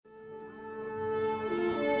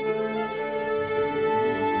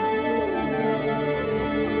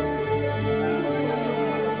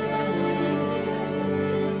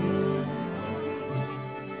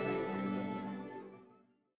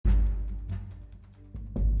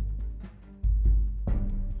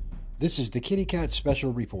This is the Kitty Cat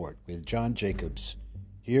Special Report with John Jacobs.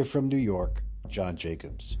 Here from New York, John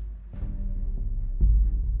Jacobs.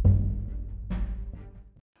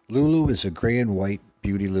 Lulu is a gray and white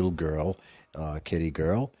beauty little girl, kitty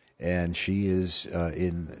girl, and she is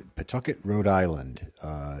in Pawtucket, Rhode Island.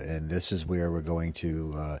 And this is where we're going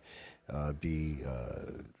to be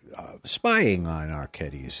spying on our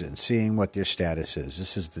kitties and seeing what their status is.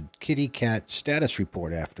 This is the Kitty Cat Status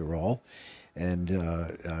Report, after all. And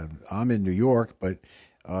I'm in New York, but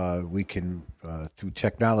we can, through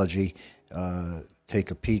technology,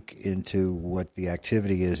 take a peek into what the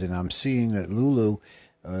activity is. And I'm seeing that Lulu,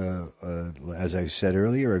 as I said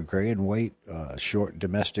earlier, a gray and white,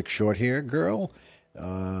 domestic short-haired girl,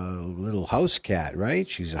 little house cat, right?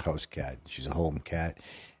 She's a house cat. She's a home cat.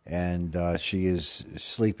 And she is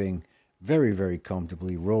sleeping very, very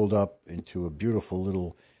comfortably, rolled up into a beautiful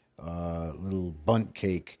little bundt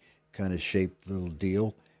cake kind of shaped little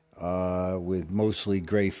deal, with mostly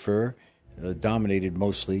gray fur, dominated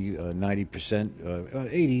mostly 90%,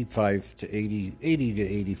 85 to 80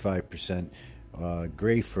 to 85%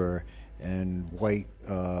 gray fur and white.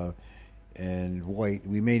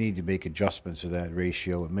 We may need to make adjustments to that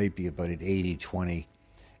ratio. It may be about an 80-20,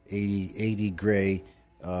 80 gray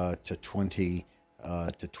to 20%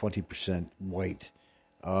 white.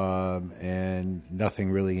 And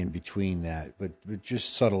nothing really in between that, but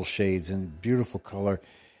just subtle shades and beautiful color.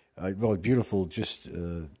 Beautiful. Just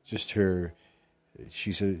her.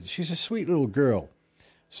 She's a sweet little girl.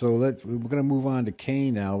 So we're going to move on to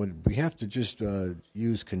Kane now, and we have to just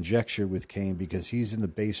use conjecture with Kane because he's in the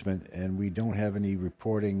basement, and we don't have any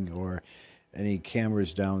reporting or any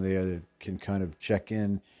cameras down there that can kind of check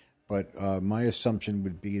in. But my assumption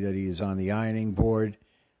would be that he is on the ironing board.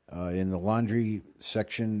 In the laundry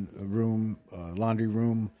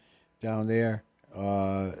room down there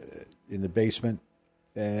in the basement,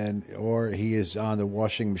 or he is on the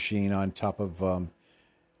washing machine on top of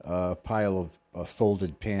a pile of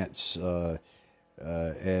folded pants,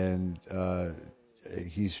 and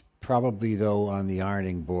he's probably, though, on the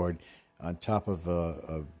ironing board on top of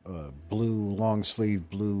a blue long sleeve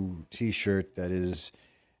blue T-shirt that has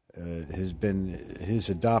been his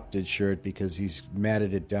adopted shirt because he's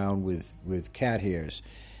matted it down with cat hairs,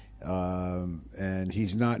 and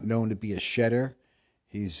he's not known to be a shedder.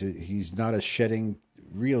 He's not a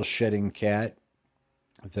real shedding cat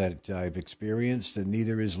that I've experienced, and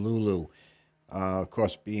neither is Lulu, of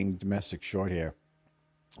course, being domestic short hair.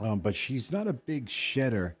 But she's not a big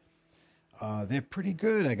shedder. They're pretty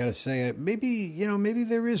good, I gotta say. Maybe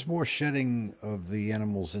there is more shedding of the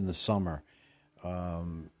animals in the summer.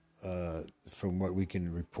 From what we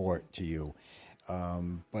can report to you.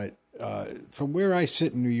 But from where I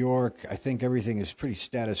sit in New York, I think everything is pretty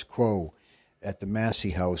status quo at the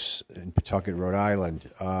Massey House in Pawtucket, Rhode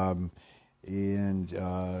Island. And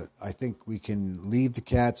I think we can leave the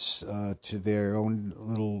cats to their own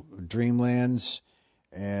little dreamlands,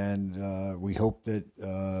 and we hope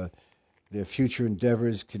that their future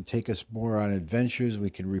endeavors can take us more on adventures.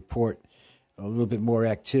 We can report a little bit more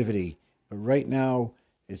activity. But right now,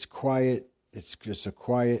 it's quiet. It's just a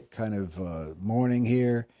quiet kind of morning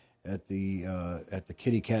here at the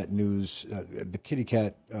Kitty Cat News, the Kitty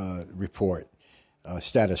Cat report,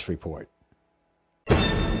 status report.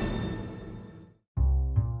 And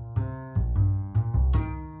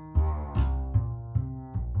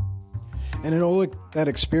in all that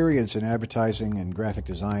experience in advertising and graphic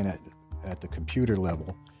design at the computer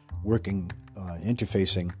level, working,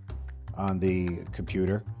 interfacing on the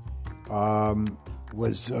computer,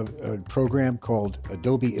 was a program called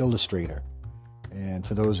Adobe Illustrator. And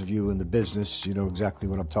for those of you in the business, you know exactly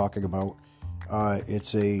what I'm talking about.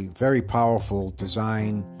 It's a very powerful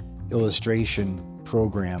design illustration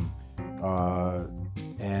program,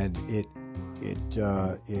 and it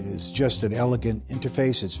is just an elegant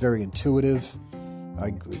interface. It's very intuitive.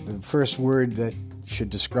 The first word that should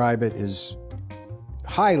describe it is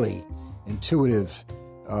highly intuitive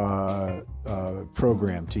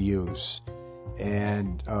program to use.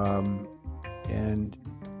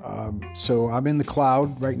 So I'm in the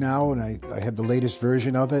cloud right now, and I have the latest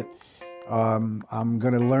version of it. I'm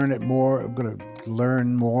going to learn it more. I'm going to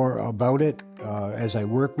learn more about it as I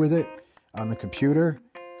work with it on the computer.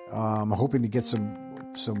 I'm hoping to get some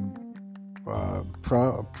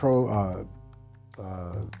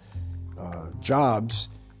jobs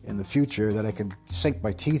in the future that I can sink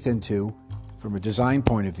my teeth into from a design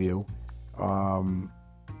point of view.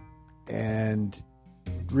 And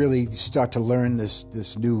really start to learn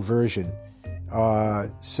this new version.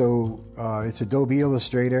 So it's Adobe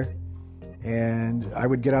Illustrator, and I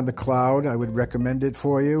would get on the cloud. I would recommend it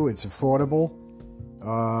for you. It's affordable.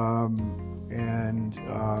 and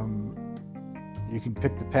you can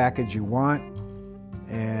pick the package you want.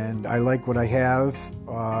 And I like what I have,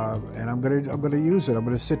 and I'm gonna use it. I'm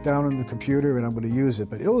gonna sit down on the computer and I'm gonna use it.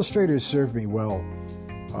 But Illustrator has served me well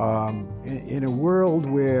in a world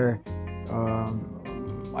where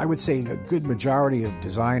I would say a good majority of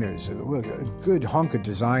designers, a good hunk of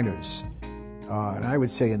designers, and I would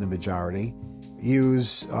say in the majority, would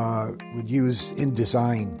use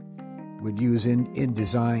InDesign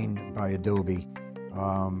by Adobe.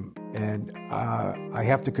 And I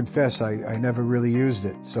have to confess, I never really used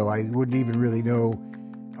it, so I wouldn't even really know.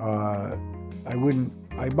 I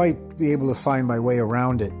might be able to find my way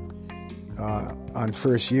around it on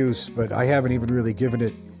first use, but I haven't even really given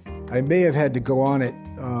it. I may have had to go on it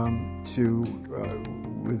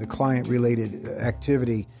with a client-related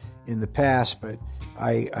activity in the past, but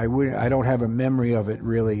I don't have a memory of it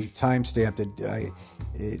really time-stamped. It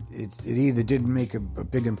either didn't make a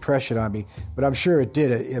big impression on me, but I'm sure it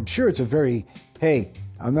did. I'm sure it's a very, hey,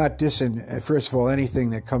 I'm not dissing, first of all,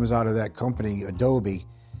 anything that comes out of that company, Adobe.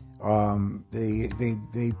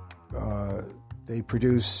 They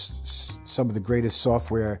produce some of the greatest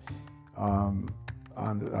software on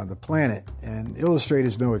the planet, and Illustrator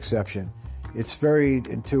is no exception. It's very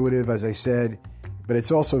intuitive, as I said, but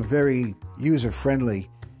it's also very user-friendly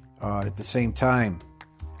at the same time.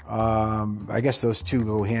 I guess those two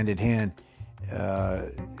go hand in hand.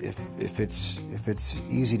 If it's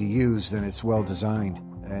easy to use, then it's well designed,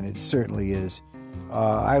 and it certainly is.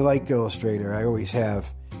 I like Illustrator. I always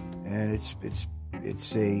have, and it's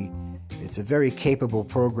a very capable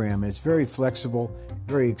program. It's very flexible,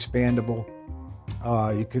 very expandable.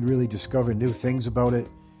 You can really discover new things about it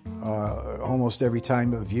almost every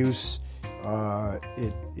time of use.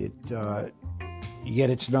 Yet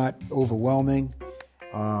it's not overwhelming.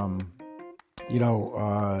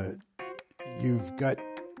 You've got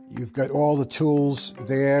all the tools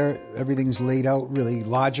there. Everything's laid out really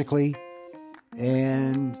logically,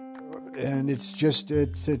 and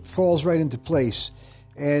it falls right into place,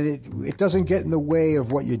 and it doesn't get in the way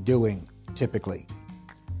of what you're doing typically.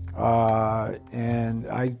 And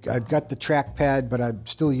I've got the trackpad, but I'm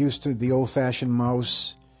still used to the old-fashioned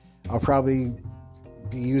mouse. I'll probably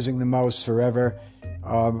be using the mouse forever.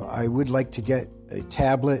 I would like to get a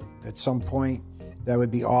tablet at some point. That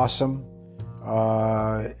would be awesome.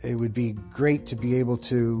 It would be great to be able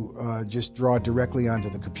to just draw directly onto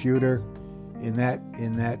the computer in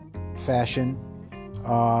that fashion.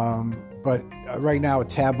 But right now, a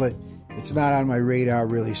tablet, it's not on my radar,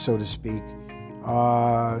 really, so to speak.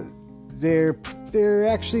 They're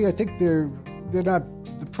actually, I think they're not.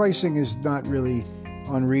 The pricing is not really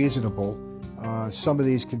unreasonable. Some of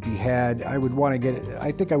these could be had. I would want to get.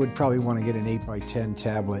 I think I would probably want to get an 8x10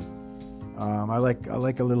 tablet. I like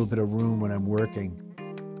a little bit of room when I'm working.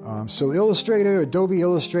 So Illustrator, Adobe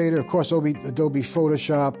Illustrator, of course, Adobe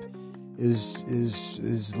Photoshop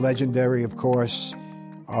is legendary, of course.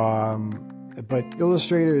 But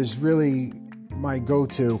Illustrator is really my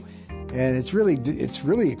go-to, and it's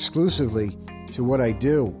really exclusively to what I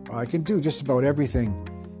do. I can do just about everything,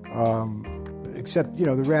 except the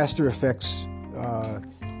raster effects.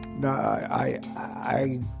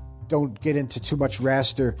 I don't get into too much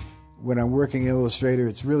raster when I'm working in Illustrator.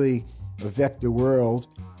 It's really a vector world,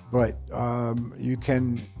 but you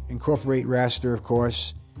can incorporate raster, of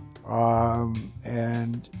course. But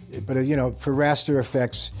for raster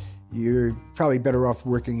effects, you're probably better off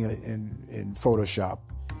working in Photoshop,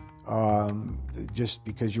 just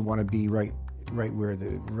because you want to be right where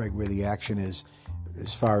the action is,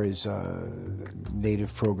 as far as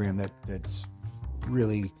native program that's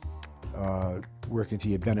really working to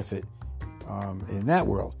your benefit in that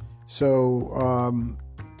world. So,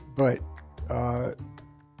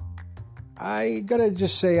 I gotta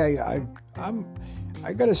just say I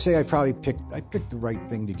probably picked the right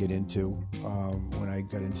thing to get into when I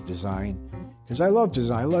got into design, because I love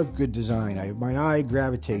design. I love good design. My eye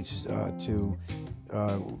gravitates to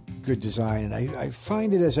good design, and I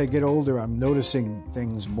find it as I get older, I'm noticing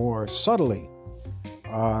things more subtly.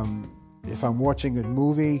 If I'm watching a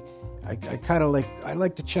movie, I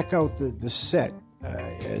like to check out the set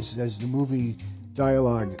as the movie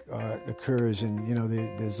dialogue occurs, and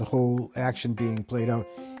there's the whole action being played out.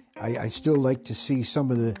 I still like to see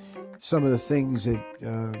some of the things that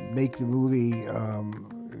make the movie,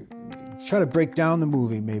 try to break down the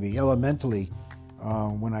movie maybe elementally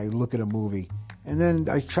when I look at a movie. And then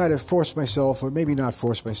I try to force myself, or maybe not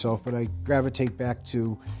force myself, but I gravitate back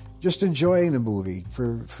to just enjoying the movie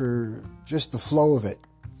for just the flow of it.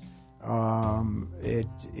 And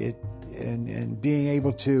being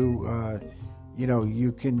able to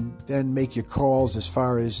you can then make your calls as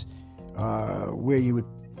far as where you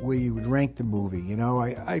would rank the movie.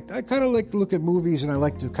 I kind of like to look at movies, and I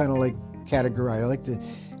like to kind of like categorize. I like to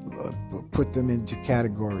put them into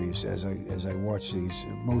categories as I watch these,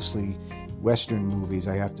 mostly Western movies.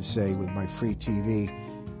 I have to say, with my free TV,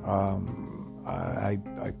 I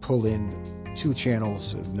pull in 2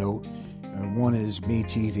 channels of note. One is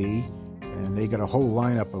MeTV, and they got a whole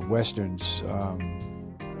lineup of Westerns. The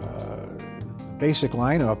basic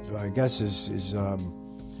lineup, I guess, is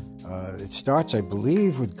it starts, I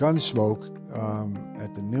believe, with Gunsmoke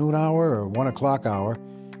at the noon hour or 1 o'clock hour,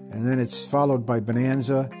 and then it's followed by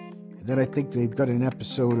Bonanza. And then I think they've got an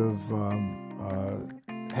episode of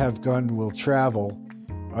Have Gun Will Travel,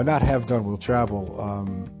 not Have Gun Will Travel.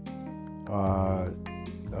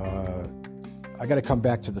 I got to come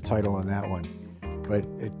back to the title on that one, but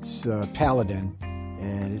it's Paladin,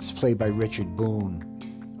 and it's played by Richard Boone.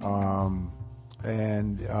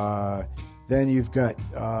 Then you've got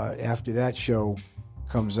after that show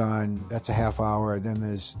comes on, that's a half hour. Then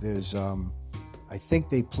there's I think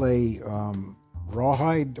they play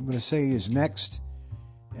Rawhide, I'm going to say, is next,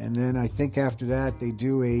 and then I think after that they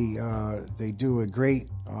do a great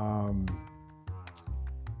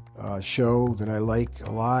show that I like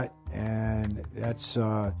a lot, and that's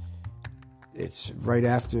it's right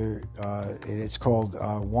after, it's called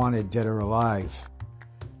Wanted Dead or Alive.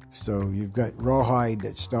 So you've got Rawhide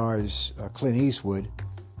that stars Clint Eastwood,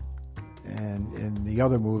 and in the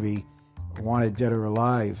other movie, Wanted Dead or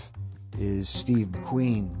Alive, is Steve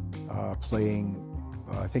McQueen playing,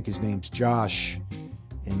 I think his name's Josh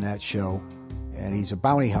in that show, and he's a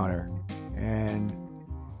bounty hunter, and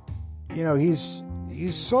he's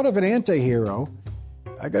sort of an anti-hero.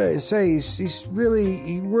 I gotta say,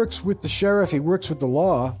 he works with the sheriff, he works with the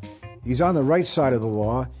law, he's on the right side of the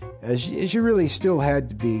law, as you really still had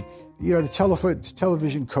to be. The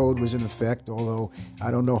television code was in effect, although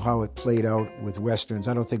I don't know how it played out with Westerns.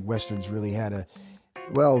 I don't think Westerns really had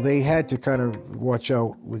they had to kind of watch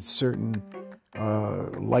out with certain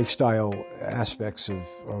lifestyle aspects of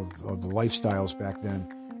the lifestyles back then,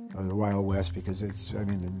 the Wild West, because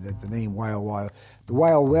the name the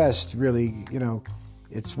Wild West really,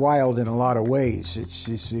 it's wild in a lot of ways.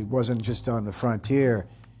 It wasn't just on the frontier.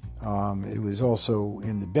 It was also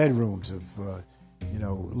in the bedrooms of,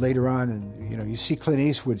 later on, and you see Clint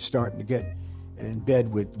Eastwood starting to get in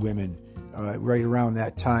bed with women right around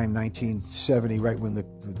that time, 1970, right when the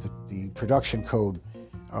production code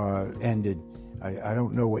ended. I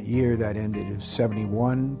don't know what year that ended. It was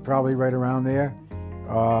 71, probably right around there.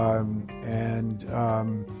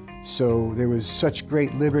 So there was such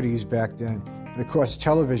great liberties back then. And of course,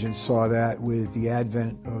 television saw that with the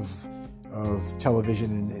advent of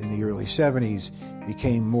television in the early 70s,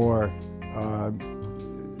 became more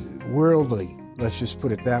worldly, let's just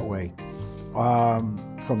put it that way,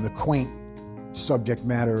 from the quaint subject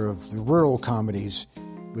matter of the rural comedies,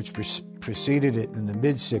 which preceded it in the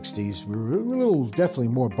mid-'60s. We were definitely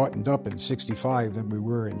more buttoned up in 65 than we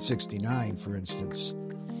were in 69, for instance.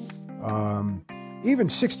 Even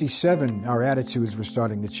 67, our attitudes were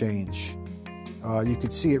starting to change. You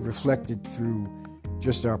could see it reflected through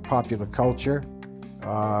just our popular culture,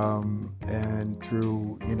 and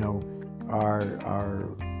through our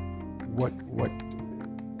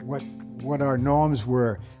what our norms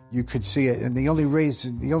were. You could see it, and the only way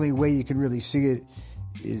you can really see it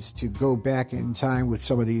is to go back in time with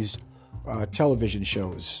some of these television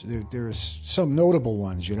shows. There are some notable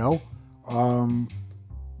ones,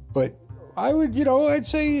 but I would, I'd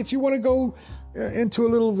say if you want to go into a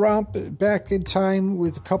little romp back in time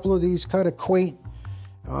with a couple of these kind of quaint,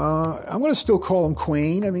 I'm going to still call them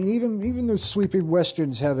quaint. I mean, even the sweeping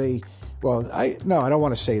westerns have I don't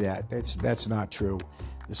want to say that. That's not true.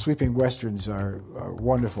 The sweeping westerns are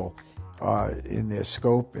wonderful in their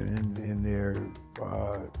scope and in their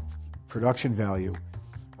production value,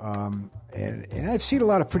 and I've seen a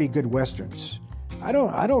lot of pretty good westerns. I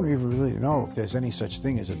don't even really know if there's any such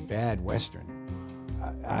thing as a bad western.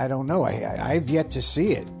 I don't know. I've yet to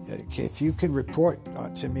see it. If you can report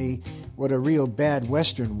to me what a real bad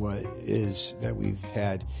western is that we've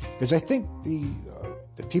had, because I think the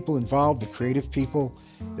people involved, the creative people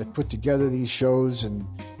that put together these shows and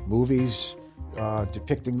movies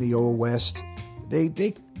depicting the Old West,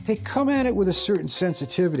 they come at it with a certain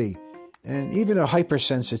sensitivity and even a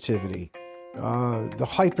hypersensitivity. The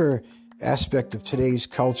hyper aspect of today's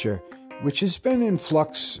culture, which has been in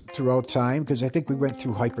flux throughout time, because I think we went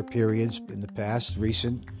through hyper periods in the past,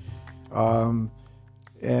 recent.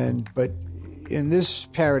 But in this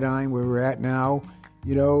paradigm where we're at now,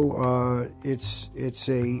 it's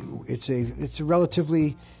a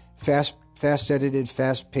relatively fast edited,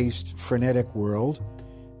 fast-paced, frenetic world,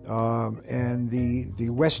 and the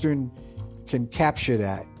Western can capture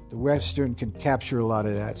that. The Western can capture a lot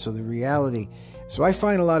of that. So the reality. So I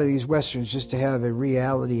find a lot of these Westerns just to have a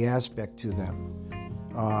reality aspect to them.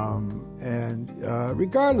 And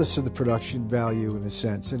regardless of the production value in a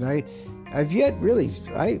sense. And I have yet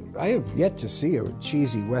to see a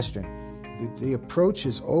cheesy Western. The approach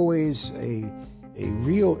is always a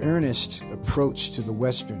real earnest approach to the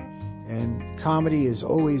Western. And comedy is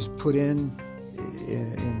always put in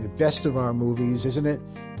the best of our movies, isn't it?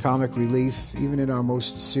 Comic relief, even in our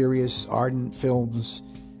most serious, ardent films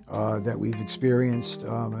that we've experienced.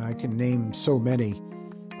 And I can name so many.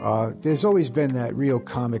 There's always been that real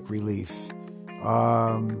comic relief.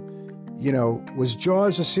 Was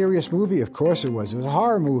Jaws a serious movie? Of course it was. It was a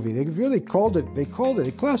horror movie. They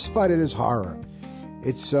classified it as horror.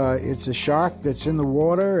 It's a shark that's in the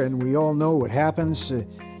water, and we all know what happens to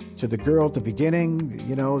the girl at the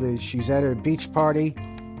beginning. She's at her beach party.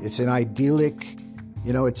 It's an idyllic,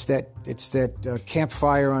 it's that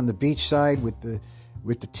campfire on the beachside with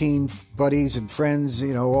the teen buddies and friends,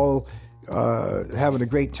 all having a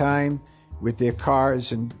great time with their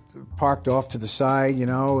cars and parked off to the side,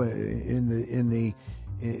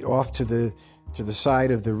 off to the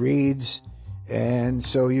side of the reeds, and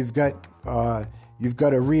so you've got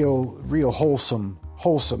a real wholesome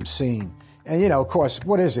scene. And of course,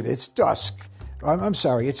 what is it? It's dusk. I'm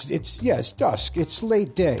sorry. It's dusk. It's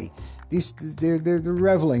late day. They're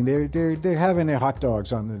reveling. They're having their hot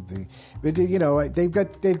dogs on but they've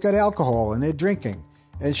got alcohol and they're drinking.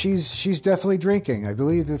 And she's definitely drinking. I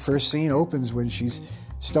believe the first scene opens when she's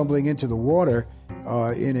stumbling into the water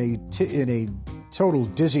in a total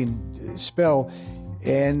dizzying spell,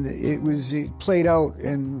 and it played out,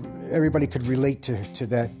 and everybody could relate to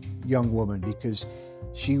that young woman because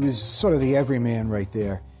she was sort of the everyman right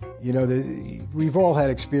there. We've all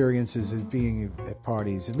had experiences of being at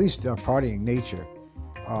parties, at least our partying nature.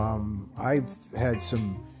 I've had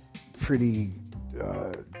some pretty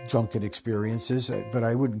drunken experiences, but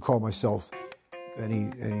I wouldn't call myself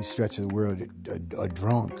any stretch of the word a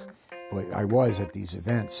drunk. But I was at these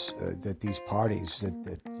events, at these parties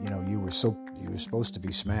that you were supposed to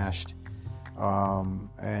be smashed,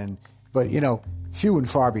 but few and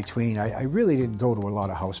far between. I really didn't go to a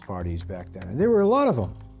lot of house parties back then, and there were a lot of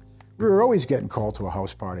them. We were always getting called to a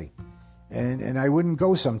house party, and I wouldn't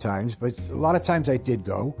go sometimes, but a lot of times I did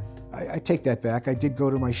go. I take that back. I did go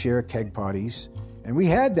to my share of keg parties, and we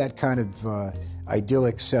had that kind of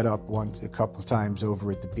idyllic setup a couple of times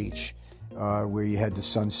over at the beach, where you had the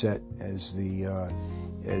sunset as the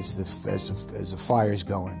fire's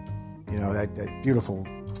going. That beautiful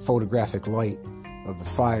photographic light of the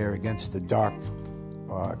fire against the dark,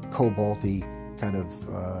 cobalty kind of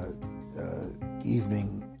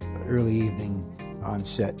early evening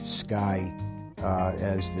onset sky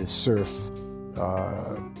as the surf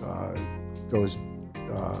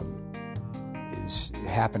is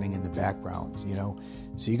happening in the background.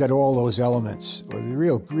 So you got all those elements, or the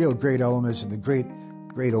real great elements, and the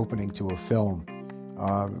great opening to a film.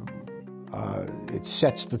 It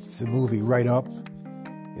sets the movie right up.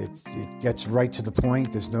 It gets right to the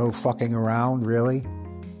point. There's no fucking around, really.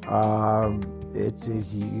 Right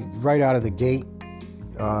out of the gate,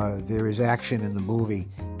 there is action in the movie.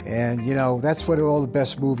 And, that's what all the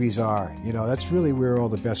best movies are. That's really where all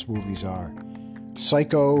the best movies are.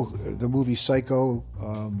 The movie Psycho,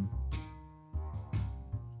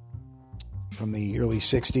 from the early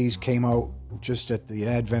 60s, came out just at the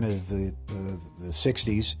advent of the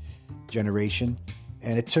 60s generation.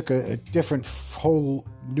 And it took a different, whole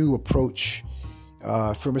new approach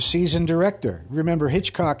from a seasoned director. Remember,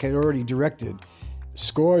 Hitchcock had already directed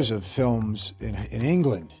scores of films in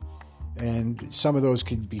England, and some of those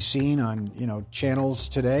can be seen on channels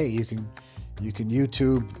today. You can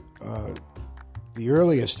YouTube the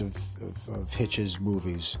earliest of Hitch's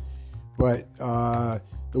movies, but the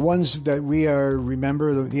ones that we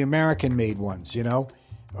remember, the American-made ones, the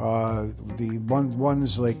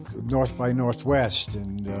ones like North by Northwest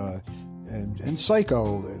and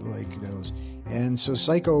Psycho, like those. And so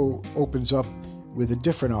Psycho opens up with a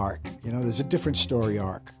different arc. There's a different story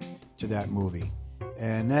arc to that movie,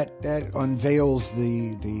 and that unveils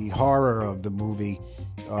the horror of the movie.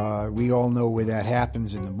 We all know where that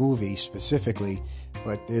happens in the movie specifically,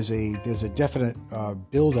 but there's a definite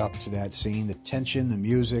build up to that scene. The tension, the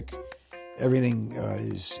music, everything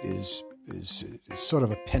is sort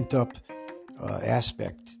of a pent up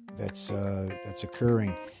aspect that's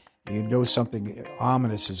occurring. You know something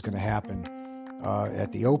ominous is going to happen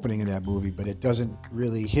at the opening of that movie, but it doesn't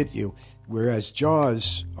really hit you. Whereas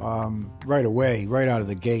Jaws, right away, right out of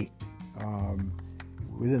the gate,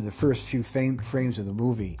 within the first few frames of the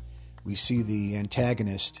movie, we see the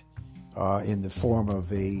antagonist in the form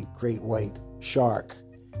of a great white shark,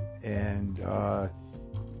 and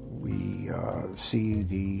we see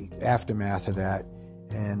the aftermath of that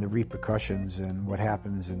and the repercussions and what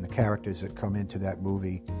happens and the characters that come into that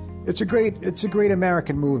movie. It's a great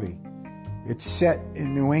American movie. It's set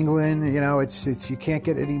in New England. It's you can't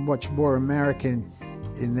get any much more American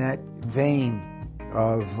in that vein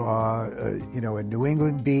of a New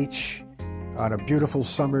England beach on a beautiful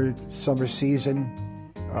summer season.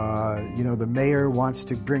 The mayor wants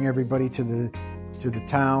to bring everybody to the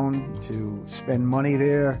town to spend money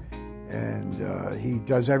there, and he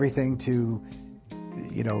does everything to,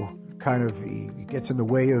 he gets in the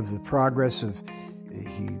way of the progress of.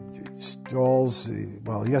 He stalls.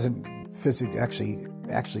 Well, he doesn't physically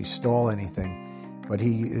actually stall anything, but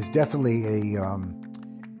he is definitely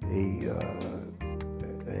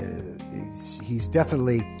he's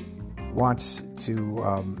definitely wants to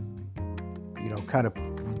kind of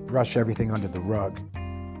brush everything under the rug,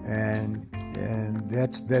 and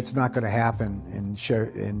that's not going to happen in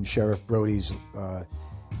Sheriff Brody's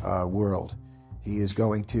world. He is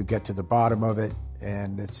going to get to the bottom of it,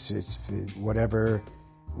 and it's whatever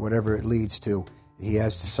it leads to. He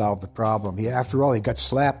has to solve the problem. After all, he got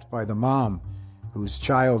slapped by the mom, whose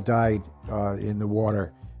child died in the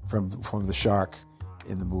water from the shark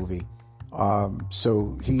in the movie.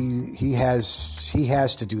 So he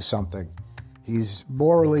has to do something. He's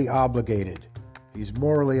morally obligated.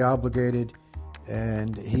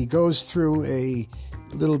 And he goes through a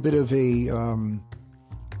little bit of a.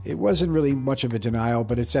 It wasn't really much of a denial,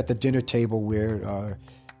 but it's at the dinner table where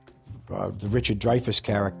the Richard Dreyfuss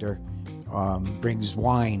character brings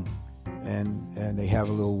wine, and they have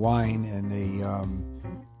a little wine, and they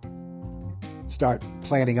start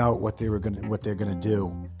planning out what they're gonna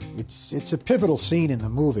do. It's a pivotal scene in the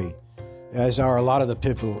movie, as are a lot of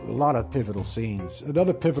pivotal scenes.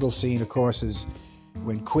 Another pivotal scene, of course, is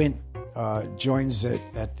when Quint joins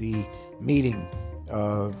at the meeting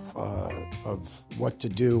of what to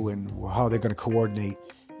do and how they're going to coordinate,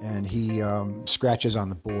 and he scratches on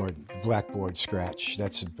the blackboard scratch.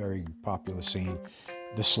 That's a very popular scene.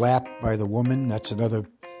 The slap by the woman, that's another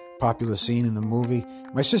popular scene in the movie.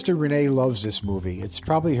 My sister Renee loves this movie. It's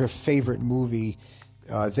probably her favorite movie.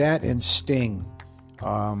 That and Sting,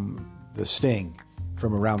 the Sting,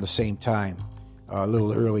 from around the same time. A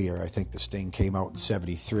little earlier, I think the Sting came out in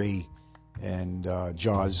 1973, and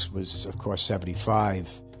Jaws was, of course,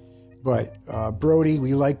 1975. But Brody,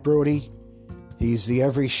 we like Brody. He's the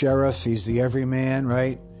every sheriff. He's the every man,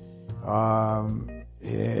 right?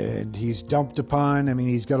 And he's dumped upon. I mean,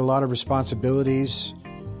 he's got a lot of responsibilities.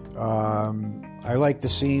 I like the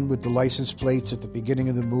scene with the license plates at the beginning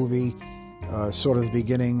of the movie, sort of the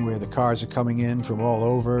beginning where the cars are coming in from all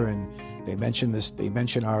over, and they mention this. They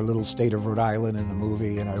mention our little state of Rhode Island in the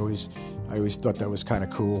movie, and I always thought that was kind of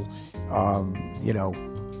cool,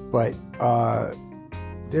 But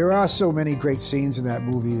there are so many great scenes in that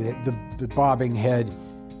movie. The bobbing head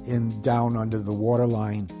down under the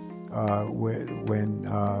waterline, when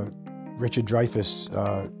Richard Dreyfuss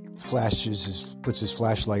puts his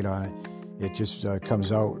flashlight on it. It just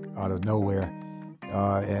comes out of nowhere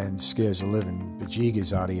and scares the living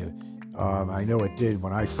bejeegas out of you. I know it did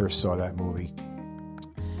when I first saw that movie.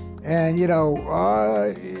 And it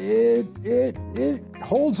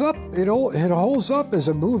holds up. It holds up as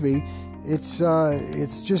a movie. It's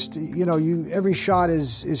just every shot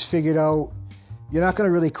is figured out. You're not going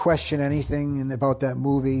to really question anything about that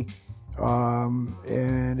movie,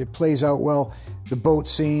 and it plays out well. The boat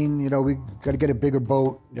scene, we got to get a bigger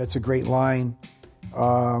boat. That's a great line.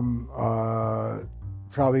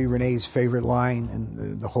 Probably Renee's favorite line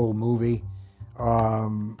in the whole movie.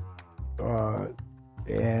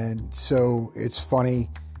 And so it's funny,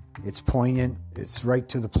 it's poignant, it's right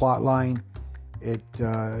to the plot line. And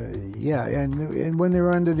when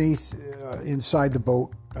they're underneath, inside the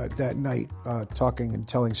boat that night, talking and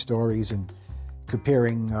telling stories and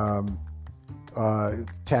comparing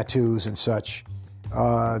tattoos and such,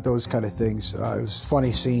 those kind of things. It was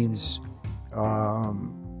funny scenes,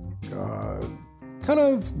 kind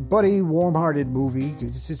of buddy, warm-hearted movie.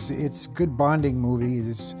 It's good bonding movie.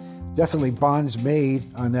 It's definitely bonds made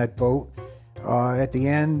on that boat. At the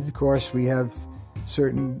end, of course, we have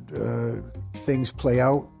certain things play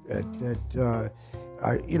out. I'm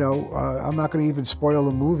not going to even spoil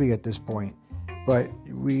the movie at this point, but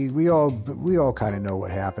we all kind of know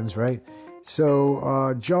what happens, right?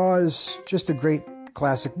 So Jaws, just a great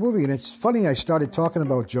classic movie, and it's funny I started talking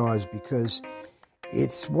about Jaws because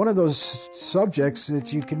it's one of those subjects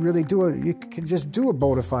that you can really you can just do a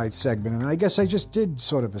bona fide segment. And I guess I just did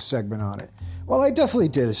sort of a segment on it. Well, I definitely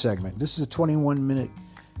did a segment. This is a 21-minute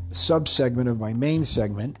sub-segment of my main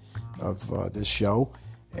segment of this show.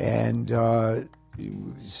 And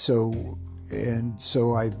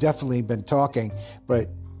so I've definitely been talking, but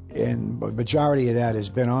the majority of that has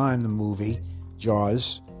been on the movie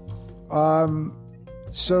Jaws.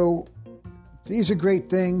 So these are great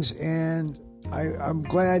things, and I'm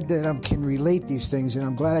glad that I can relate these things, and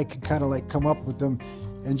I'm glad I can kind of like come up with them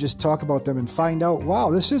and just talk about them and find out, wow,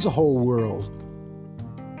 this is a whole world.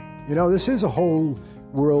 You know, this is a whole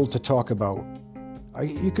world to talk about.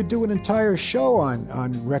 You could do an entire show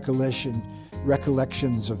on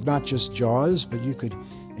recollections of not just Jaws, but you could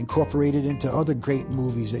incorporate it into other great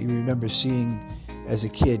movies that you remember seeing as a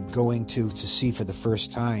kid, going to see for the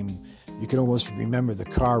first time. You can almost remember the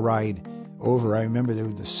car ride over. I remember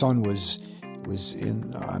the sun was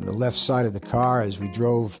on the left side of the car as we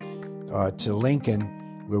drove to Lincoln,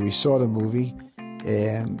 where we saw the movie,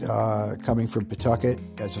 and coming from Pawtucket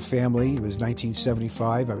as a family. It was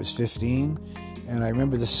 1975. I was 15, and I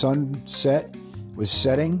remember the sunset was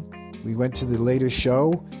setting. We went to the later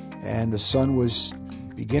show, and the sun was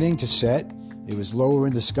beginning to set. It was lower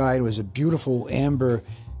in the sky. It was a beautiful amber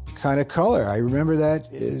kind of color. I remember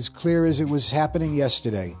that as clear as it was happening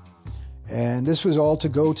yesterday. And this was all to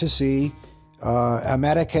go to see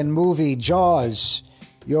American movie Jaws.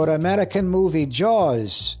 Your American movie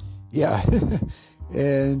Jaws. Yeah.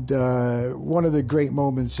 And one of the great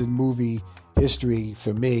moments in movie history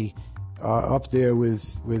for me, up there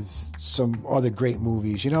with some other great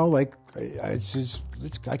movies. You know, like I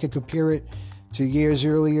could compare it to years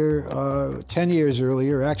earlier, 10 years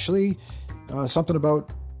earlier, actually. Something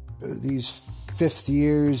about these fifth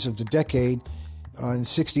years of the decade. In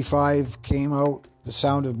 65 came out The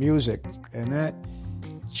Sound of Music, and that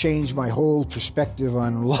changed my whole perspective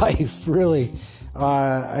on life, really.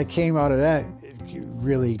 I came out of that, it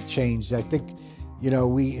really changed. I think, you know,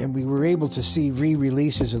 we were able to see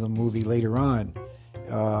re-releases of the movie later on,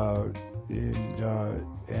 and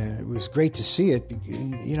it was great to see it.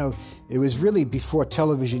 You know, it was really before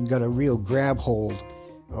television got a real grab hold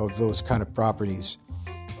of those kind of properties.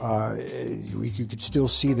 You could still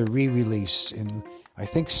see the re-release, and I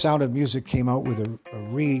think Sound of Music came out with a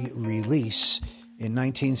re-release in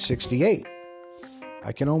 1968.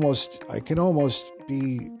 I can almost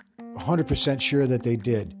be 100% sure that they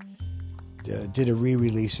did a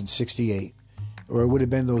re-release in 68, or it would have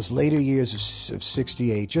been those later years of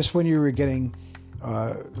 68, just when you were getting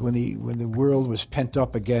when the world was pent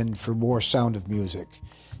up again for more Sound of Music.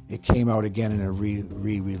 It came out again in a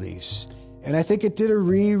re-release. And I think it did a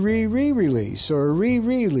re-release or a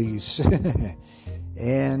re-release.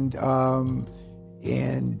 And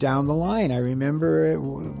down the line, I remember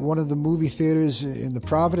one of the movie theaters in the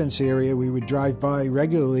Providence area we would drive by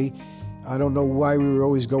regularly. I don't know why we were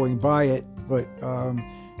always going by it, but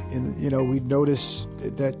we'd notice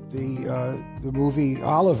that the movie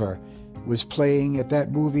Oliver was playing at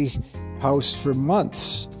that movie house for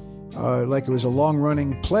months, like it was a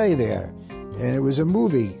long-running play there. And it was a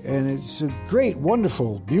movie, and it's a great,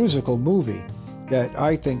 wonderful musical movie that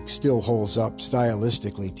I think still holds up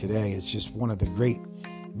stylistically today. It's just one of the great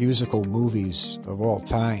musical movies of all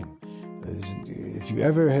time. If you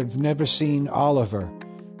ever have never seen Oliver,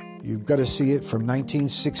 you've got to see it, from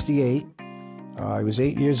 1968. I was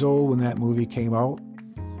 8 years old when that movie came out,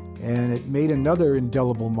 and it made another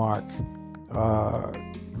indelible mark.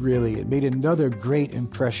 Really, it made another great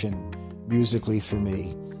impression musically for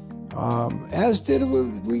me. As did, I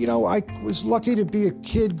was lucky to be a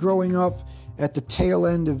kid growing up at the tail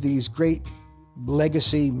end of these great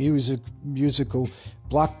legacy musical,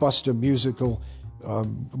 blockbuster musical,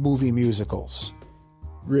 movie musicals.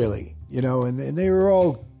 Really, and they were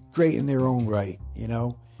all great in their own right,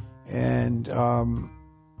 And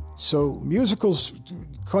so musicals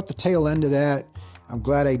caught the tail end of that. I'm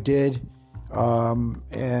glad I did.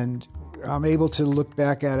 And I'm able to look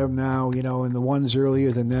back at them now, and the ones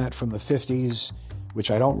earlier than that from the 50s,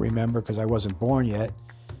 which I don't remember because I wasn't born yet.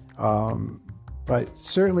 But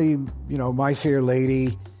certainly, My Fair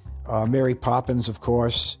Lady, Mary Poppins, of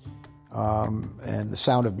course, and The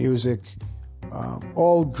Sound of Music,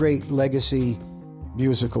 all great legacy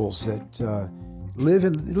musicals that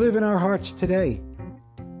live in our hearts today.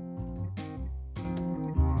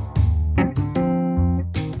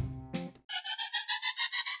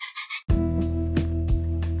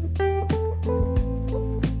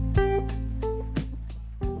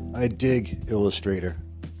 I dig Illustrator,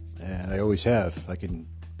 and I always have. I can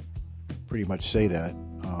pretty much say that,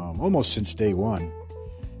 almost since day one.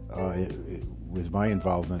 with my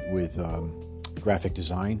involvement with graphic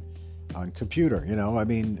design on computer. I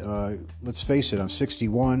mean, let's face it, I'm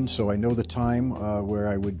 61, so I know the time where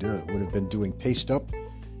I would have been doing paste up,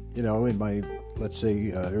 in my, let's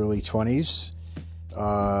say, early 20s,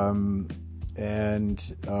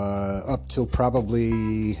 and up till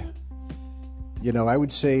probably, I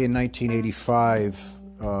would say in 1985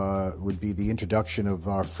 would be the introduction of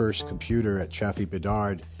our first computer at Chaffee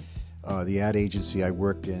Bedard, the ad agency I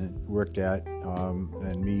worked at,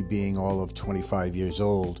 and me being all of 25 years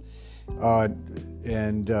old. But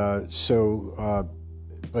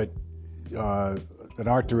an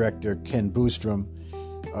art director, Ken Boostrom,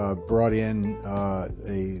 brought in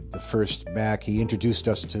the first Mac. He introduced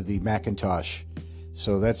us to the Macintosh.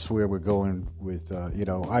 So that's where we're going with,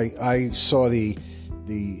 I saw the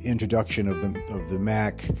introduction of the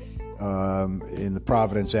Mac in the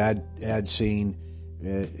Providence ad scene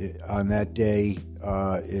on that day.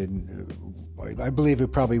 I believe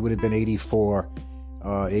it probably would have been 84,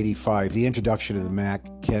 85. The introduction of the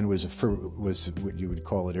Mac. Ken was what you would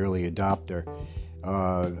call an early adopter.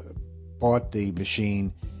 Bought the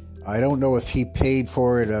machine. I don't know if he paid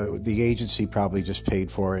for it. The agency probably just paid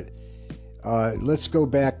for it. Let's go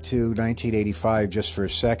back to 1985 just for a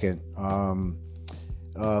second.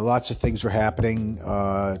 Lots of things were happening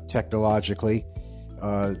technologically.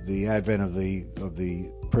 The advent of the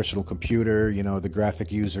personal computer, the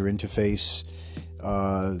graphic user interface,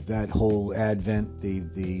 that whole advent,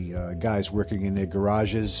 the guys working in their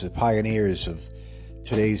garages, the pioneers of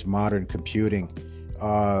today's modern computing.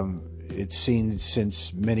 It's seen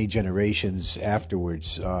since many generations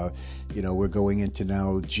afterwards. We're going into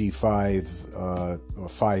now G5 or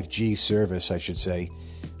 5G service, I should say,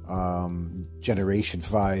 Generation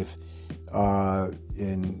 5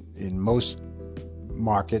 in most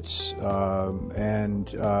markets,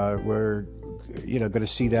 and we're going to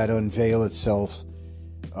see that unveil itself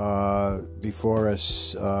before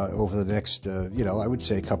us over the next I would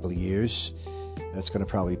say a couple of years. That's going to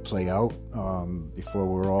probably play out before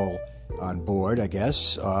we're all on board, I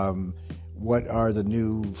guess. What are the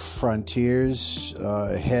new frontiers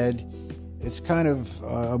ahead? It's kind of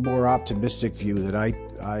a more optimistic view that I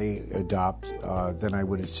adopt than I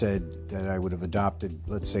would have said that I would have adopted,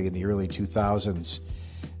 let's say, in the early 2000s.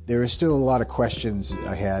 There are still a lot of questions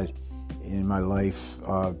I had in my life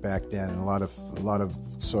back then, and a lot of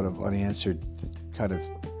sort of unanswered kind of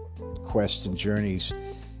quests and journeys.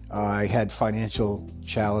 I had financial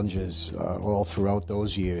challenges all throughout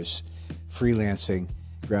those years, freelancing,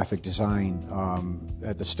 graphic design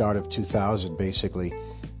at the start of 2000, basically.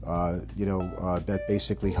 That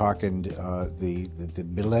basically hearkened the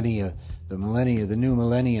new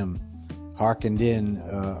millennium hearkened in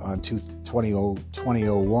on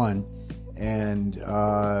 2001, and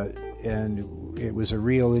it was a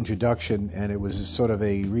real introduction, and it was sort of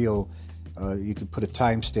a real you could put a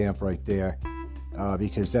timestamp right there.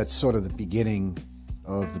 Because that's sort of the beginning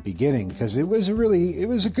of the beginning, because it was a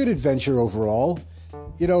good adventure overall.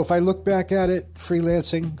 If I look back at it,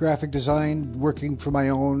 freelancing, graphic design, working for my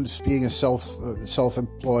own, being a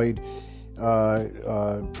self-employed,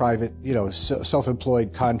 private,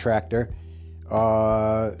 self-employed contractor,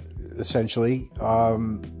 essentially,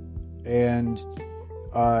 and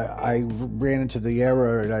I ran into the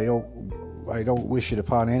error, and I don't wish it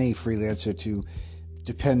upon any freelancer to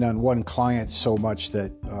depend on one client so much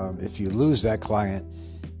that if you lose that client,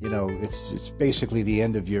 it's basically the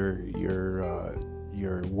end of your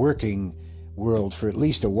working world for at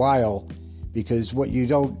least a while, because what you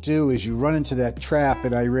don't do is you run into that trap,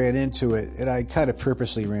 and I ran into it, and I kind of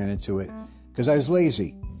purposely ran into it because I was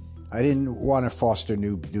lazy. I didn't want to foster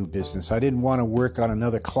new business. I didn't want to work on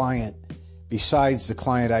another client besides the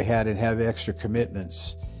client I had and have extra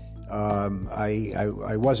commitments.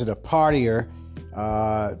 I wasn't a partier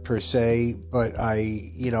per se, but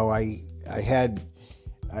I had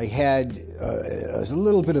a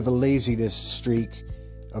little bit of a laziness streak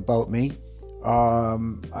about me.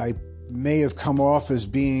 I may have come off as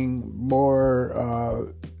being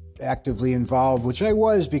more actively involved, which I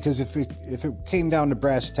was, because if it came down to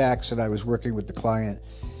brass tacks and I was working with the client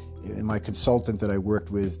and my consultant that I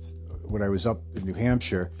worked with when I was up in New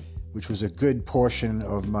Hampshire, which was a good portion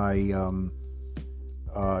of my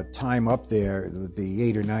time up there, the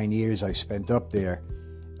 8 or 9 years I spent up there.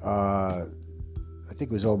 I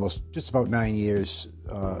think it was almost just about 9 years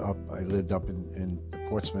up. I lived up in the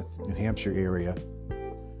Portsmouth, New Hampshire area.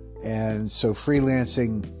 And so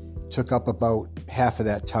freelancing took up about half of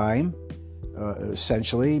that time,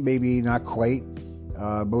 essentially, maybe not quite.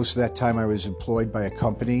 Most of that time I was employed by a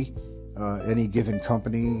company, any given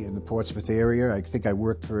company in the Portsmouth area. I think I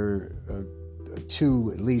worked for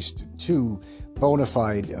at least two bona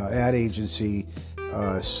fide ad agency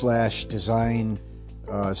slash design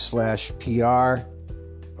slash PR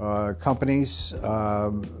companies.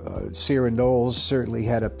 Sierra Knowles certainly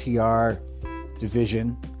had a PR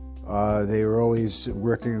division. They were always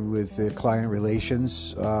working with the client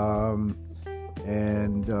relations, and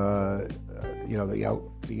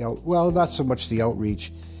well, not so much the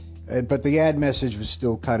outreach, but the ad message was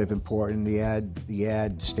still kind of important. The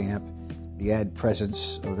ad stamp, the ad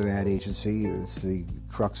presence of an ad agency is the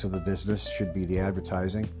crux of the business. Should be the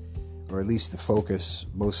advertising, or at least the focus,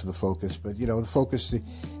 most of the focus. But the focus,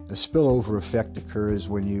 the spillover effect occurs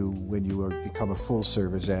when you become a full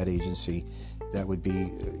service ad agency. That would be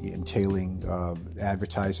entailing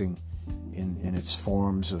advertising in its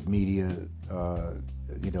forms of media,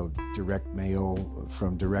 direct mail,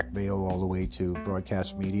 from direct mail all the way to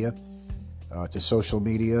broadcast media, to social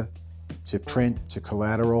media, to print, to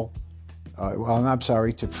collateral.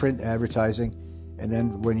 To print advertising, and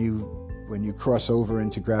then when you cross over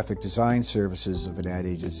into graphic design services of an ad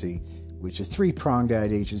agency, which a three-pronged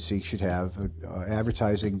ad agency should have: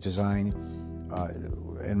 advertising, design,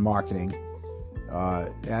 and marketing.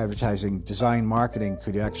 Advertising, design, marketing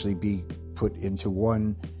could actually be put into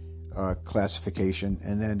one classification,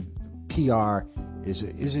 and then PR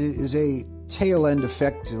is a tail end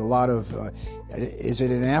effect to a lot of. Is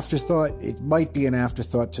it an afterthought? It might be an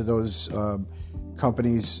afterthought to those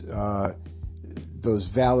companies, those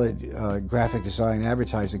valid graphic design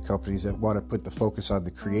advertising companies that want to put the focus on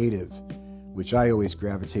the creative, which I always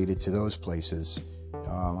gravitated to those places.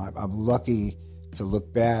 I'm lucky to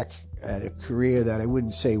look back at a career that I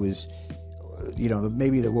wouldn't say was,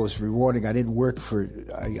 maybe the most rewarding. I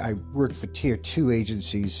worked for tier 2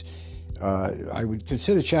 agencies. I would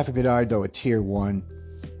consider Chaffee Bedard, though, a tier 1.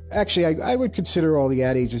 Actually, I would consider all the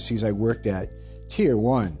ad agencies I worked at tier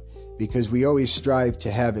 1, because we always strive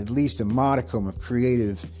to have at least a modicum of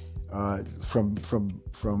creative from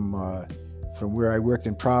where I worked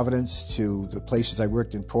in Providence to the places I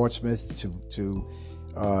worked in Portsmouth to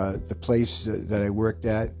the place that I worked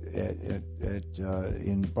at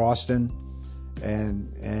in Boston,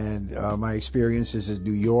 and my experiences in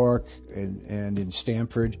New York and in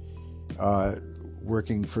Stamford,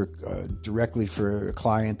 working directly for a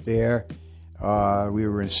client there. We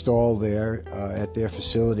were installed there at their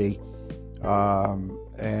facility,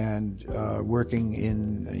 and working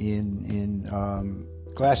in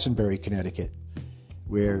Glastonbury, Connecticut,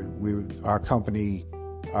 where our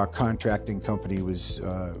contracting company was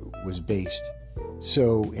based.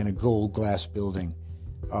 So in a gold glass building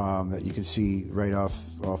that you can see right off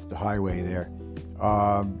the highway there.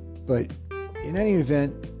 But in any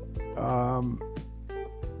event,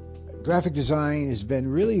 graphic design has been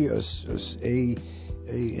really a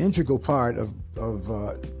integral part of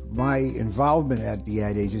my involvement at the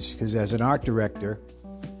ad agency, because as an art director,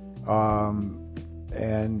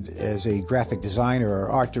 and as a graphic designer or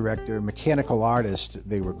art director, mechanical artist,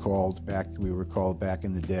 we were called back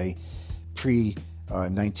in the day, pre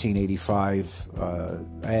 1985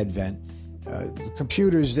 advent. The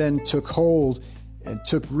computers then took hold and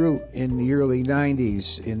took root in the early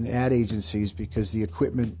 90s in ad agencies, because the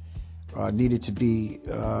equipment needed to be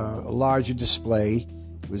a larger display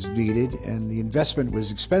was needed, and the investment was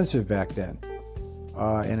expensive back then,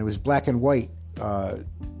 and it was black and white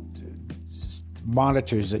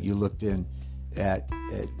monitors that you looked in at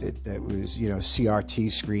that was CRT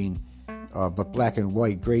screen, but black and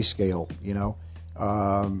white grayscale,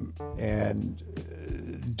 and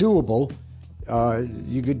doable.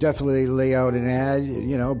 You could definitely lay out an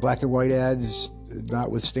ad, black and white ads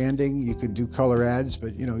notwithstanding. You could do color ads,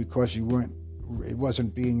 but of course it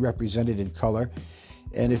wasn't being represented in color.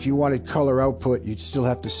 And if you wanted color output, you'd still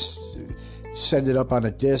have to send it up on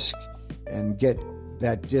a disc and get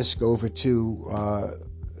that disc over to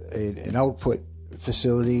an output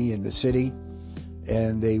facility in the city,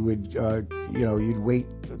 and they would, you'd wait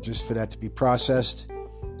just for that to be processed,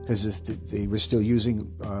 because if they were still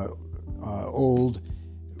using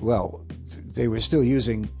they were still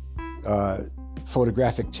using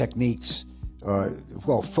photographic techniques,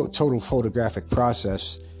 total photographic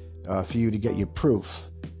process for you to get your proof.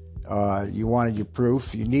 You wanted your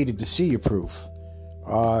proof, you needed to see your proof.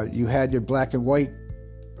 You had your black and white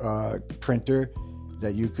printer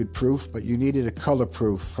that you could proof, but you needed a color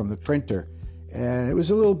proof from the printer. And it was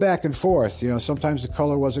a little back and forth. Sometimes the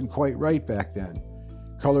color wasn't quite right back then.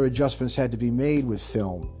 Color adjustments had to be made with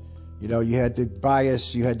film. You had to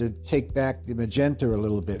bias, you had to take back the magenta a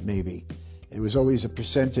little bit maybe. It was always a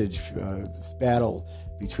percentage battle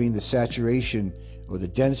between the saturation or the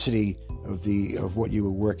density of what you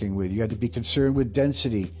were working with. You had to be concerned with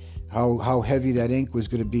density how heavy that ink was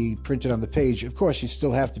going to be printed on the page. Of course, you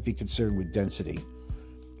still have to be concerned with density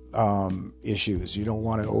issues. You don't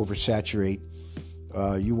want to oversaturate.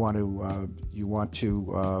 You want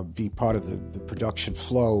to be part of the production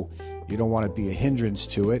flow. You don't want to be a hindrance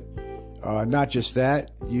to it. Not just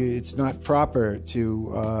that, it's not proper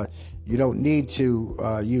to. You don't need to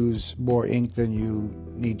use more ink than you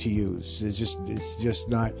need to use. It's just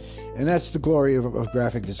not, and that's the glory of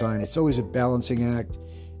graphic design. It's always a balancing act,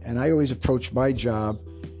 and I always approach my job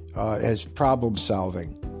as problem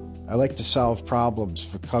solving. I like to solve problems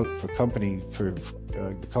for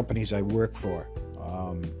the companies I work for.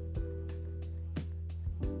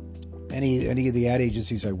 Any of the ad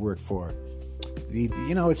agencies I work for.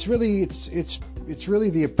 It's really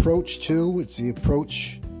the approach too. It's the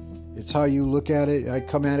approach. It's how you look at it. I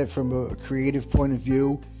come at it from a creative point of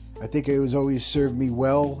view. I think it has always served me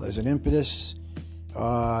well as an impetus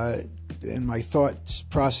in my thought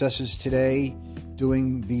processes today.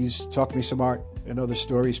 Doing these Talk Me Some Art and Other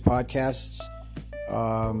Stories podcasts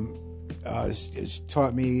has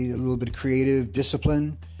taught me a little bit of creative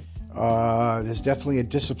discipline. There's definitely a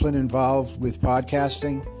discipline involved with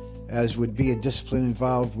podcasting, as would be a discipline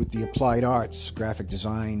involved with the applied arts, graphic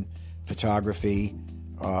design, photography,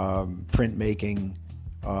 printmaking,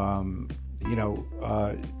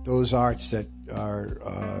 those arts that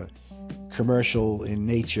are commercial in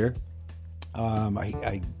nature.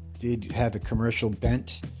 I did have a commercial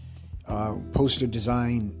bent, poster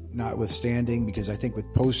design notwithstanding, because I think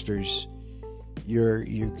with posters,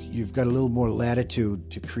 you've got a little more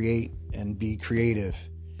latitude to create and be creative.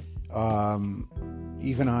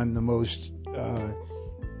 Even on the most,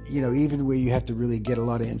 even where you have to really get a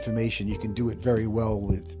lot of information, you can do it very well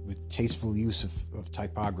with tasteful use of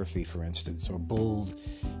typography, for instance, or bold,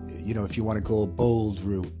 if you want to go a bold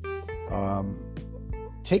route.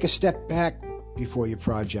 Take a step back before your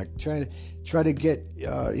project. Try to get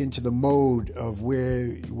into the mode of where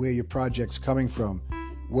your project's coming from.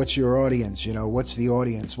 What's your audience? What's the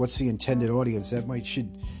audience? What's the intended audience?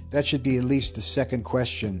 That should be at least the second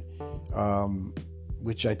question,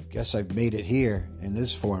 which I guess I've made it here in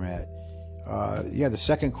this format. The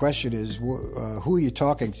second question is, who are you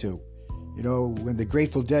talking to? When the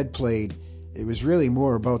Grateful Dead played, it was really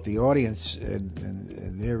more about the audience and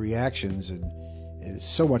their reactions, and it's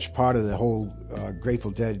so much part of the whole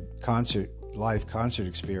Grateful Dead live concert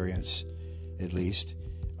experience, at least.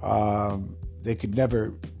 They could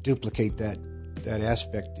never duplicate that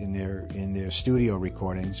aspect in their studio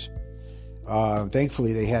recordings.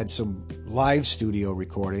 Thankfully, they had some live studio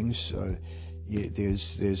recordings.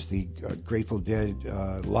 There's the Grateful Dead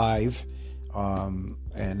live,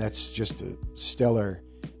 and that's just a stellar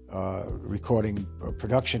recording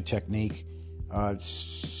production technique. It's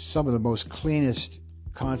some of the most cleanest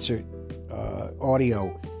concert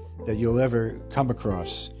audio that you'll ever come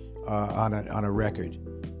across on a record,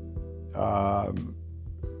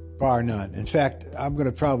 bar none. In fact, I'm going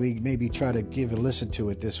to probably maybe try to give a listen to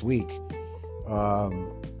it this week,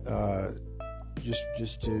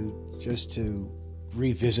 just to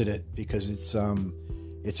revisit it, because it's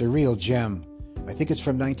a real gem. I think it's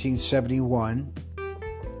from 1971.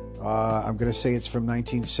 I'm going to say it's from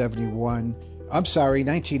 1971. I'm sorry,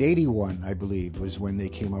 1981, I believe, was when they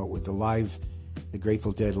came out with the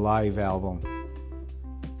Grateful Dead live album.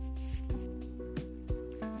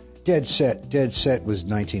 Dead Set was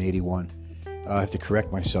 1981. I have to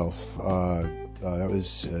correct myself. That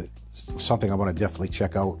was something I want to definitely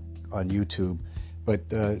check out on YouTube. But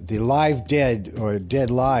the Live Dead, or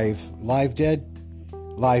Dead Live Dead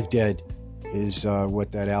is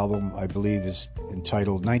what that album, I believe, is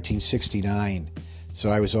entitled, 1969. So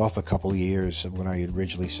I was off a couple of years when I had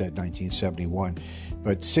originally said 1971.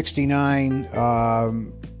 But 69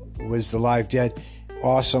 was the Live Dead.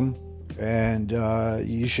 Awesome. And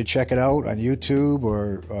you should check it out on YouTube,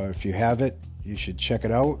 or if you have it, you should check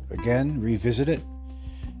it out again, revisit it.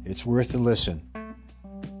 It's worth a listen.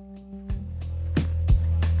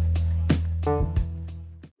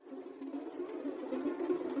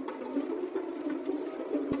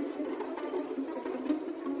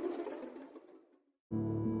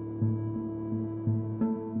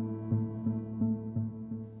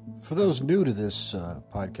 For those new to this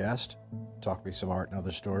podcast, Talk Me Some Art and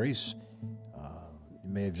Other Stories, you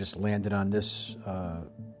may have just landed on this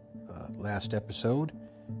last episode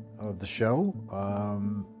of the show,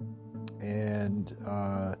 and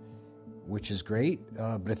which is great.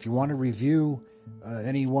 But if you want to review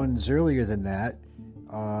any ones earlier than that,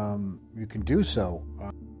 you can do so.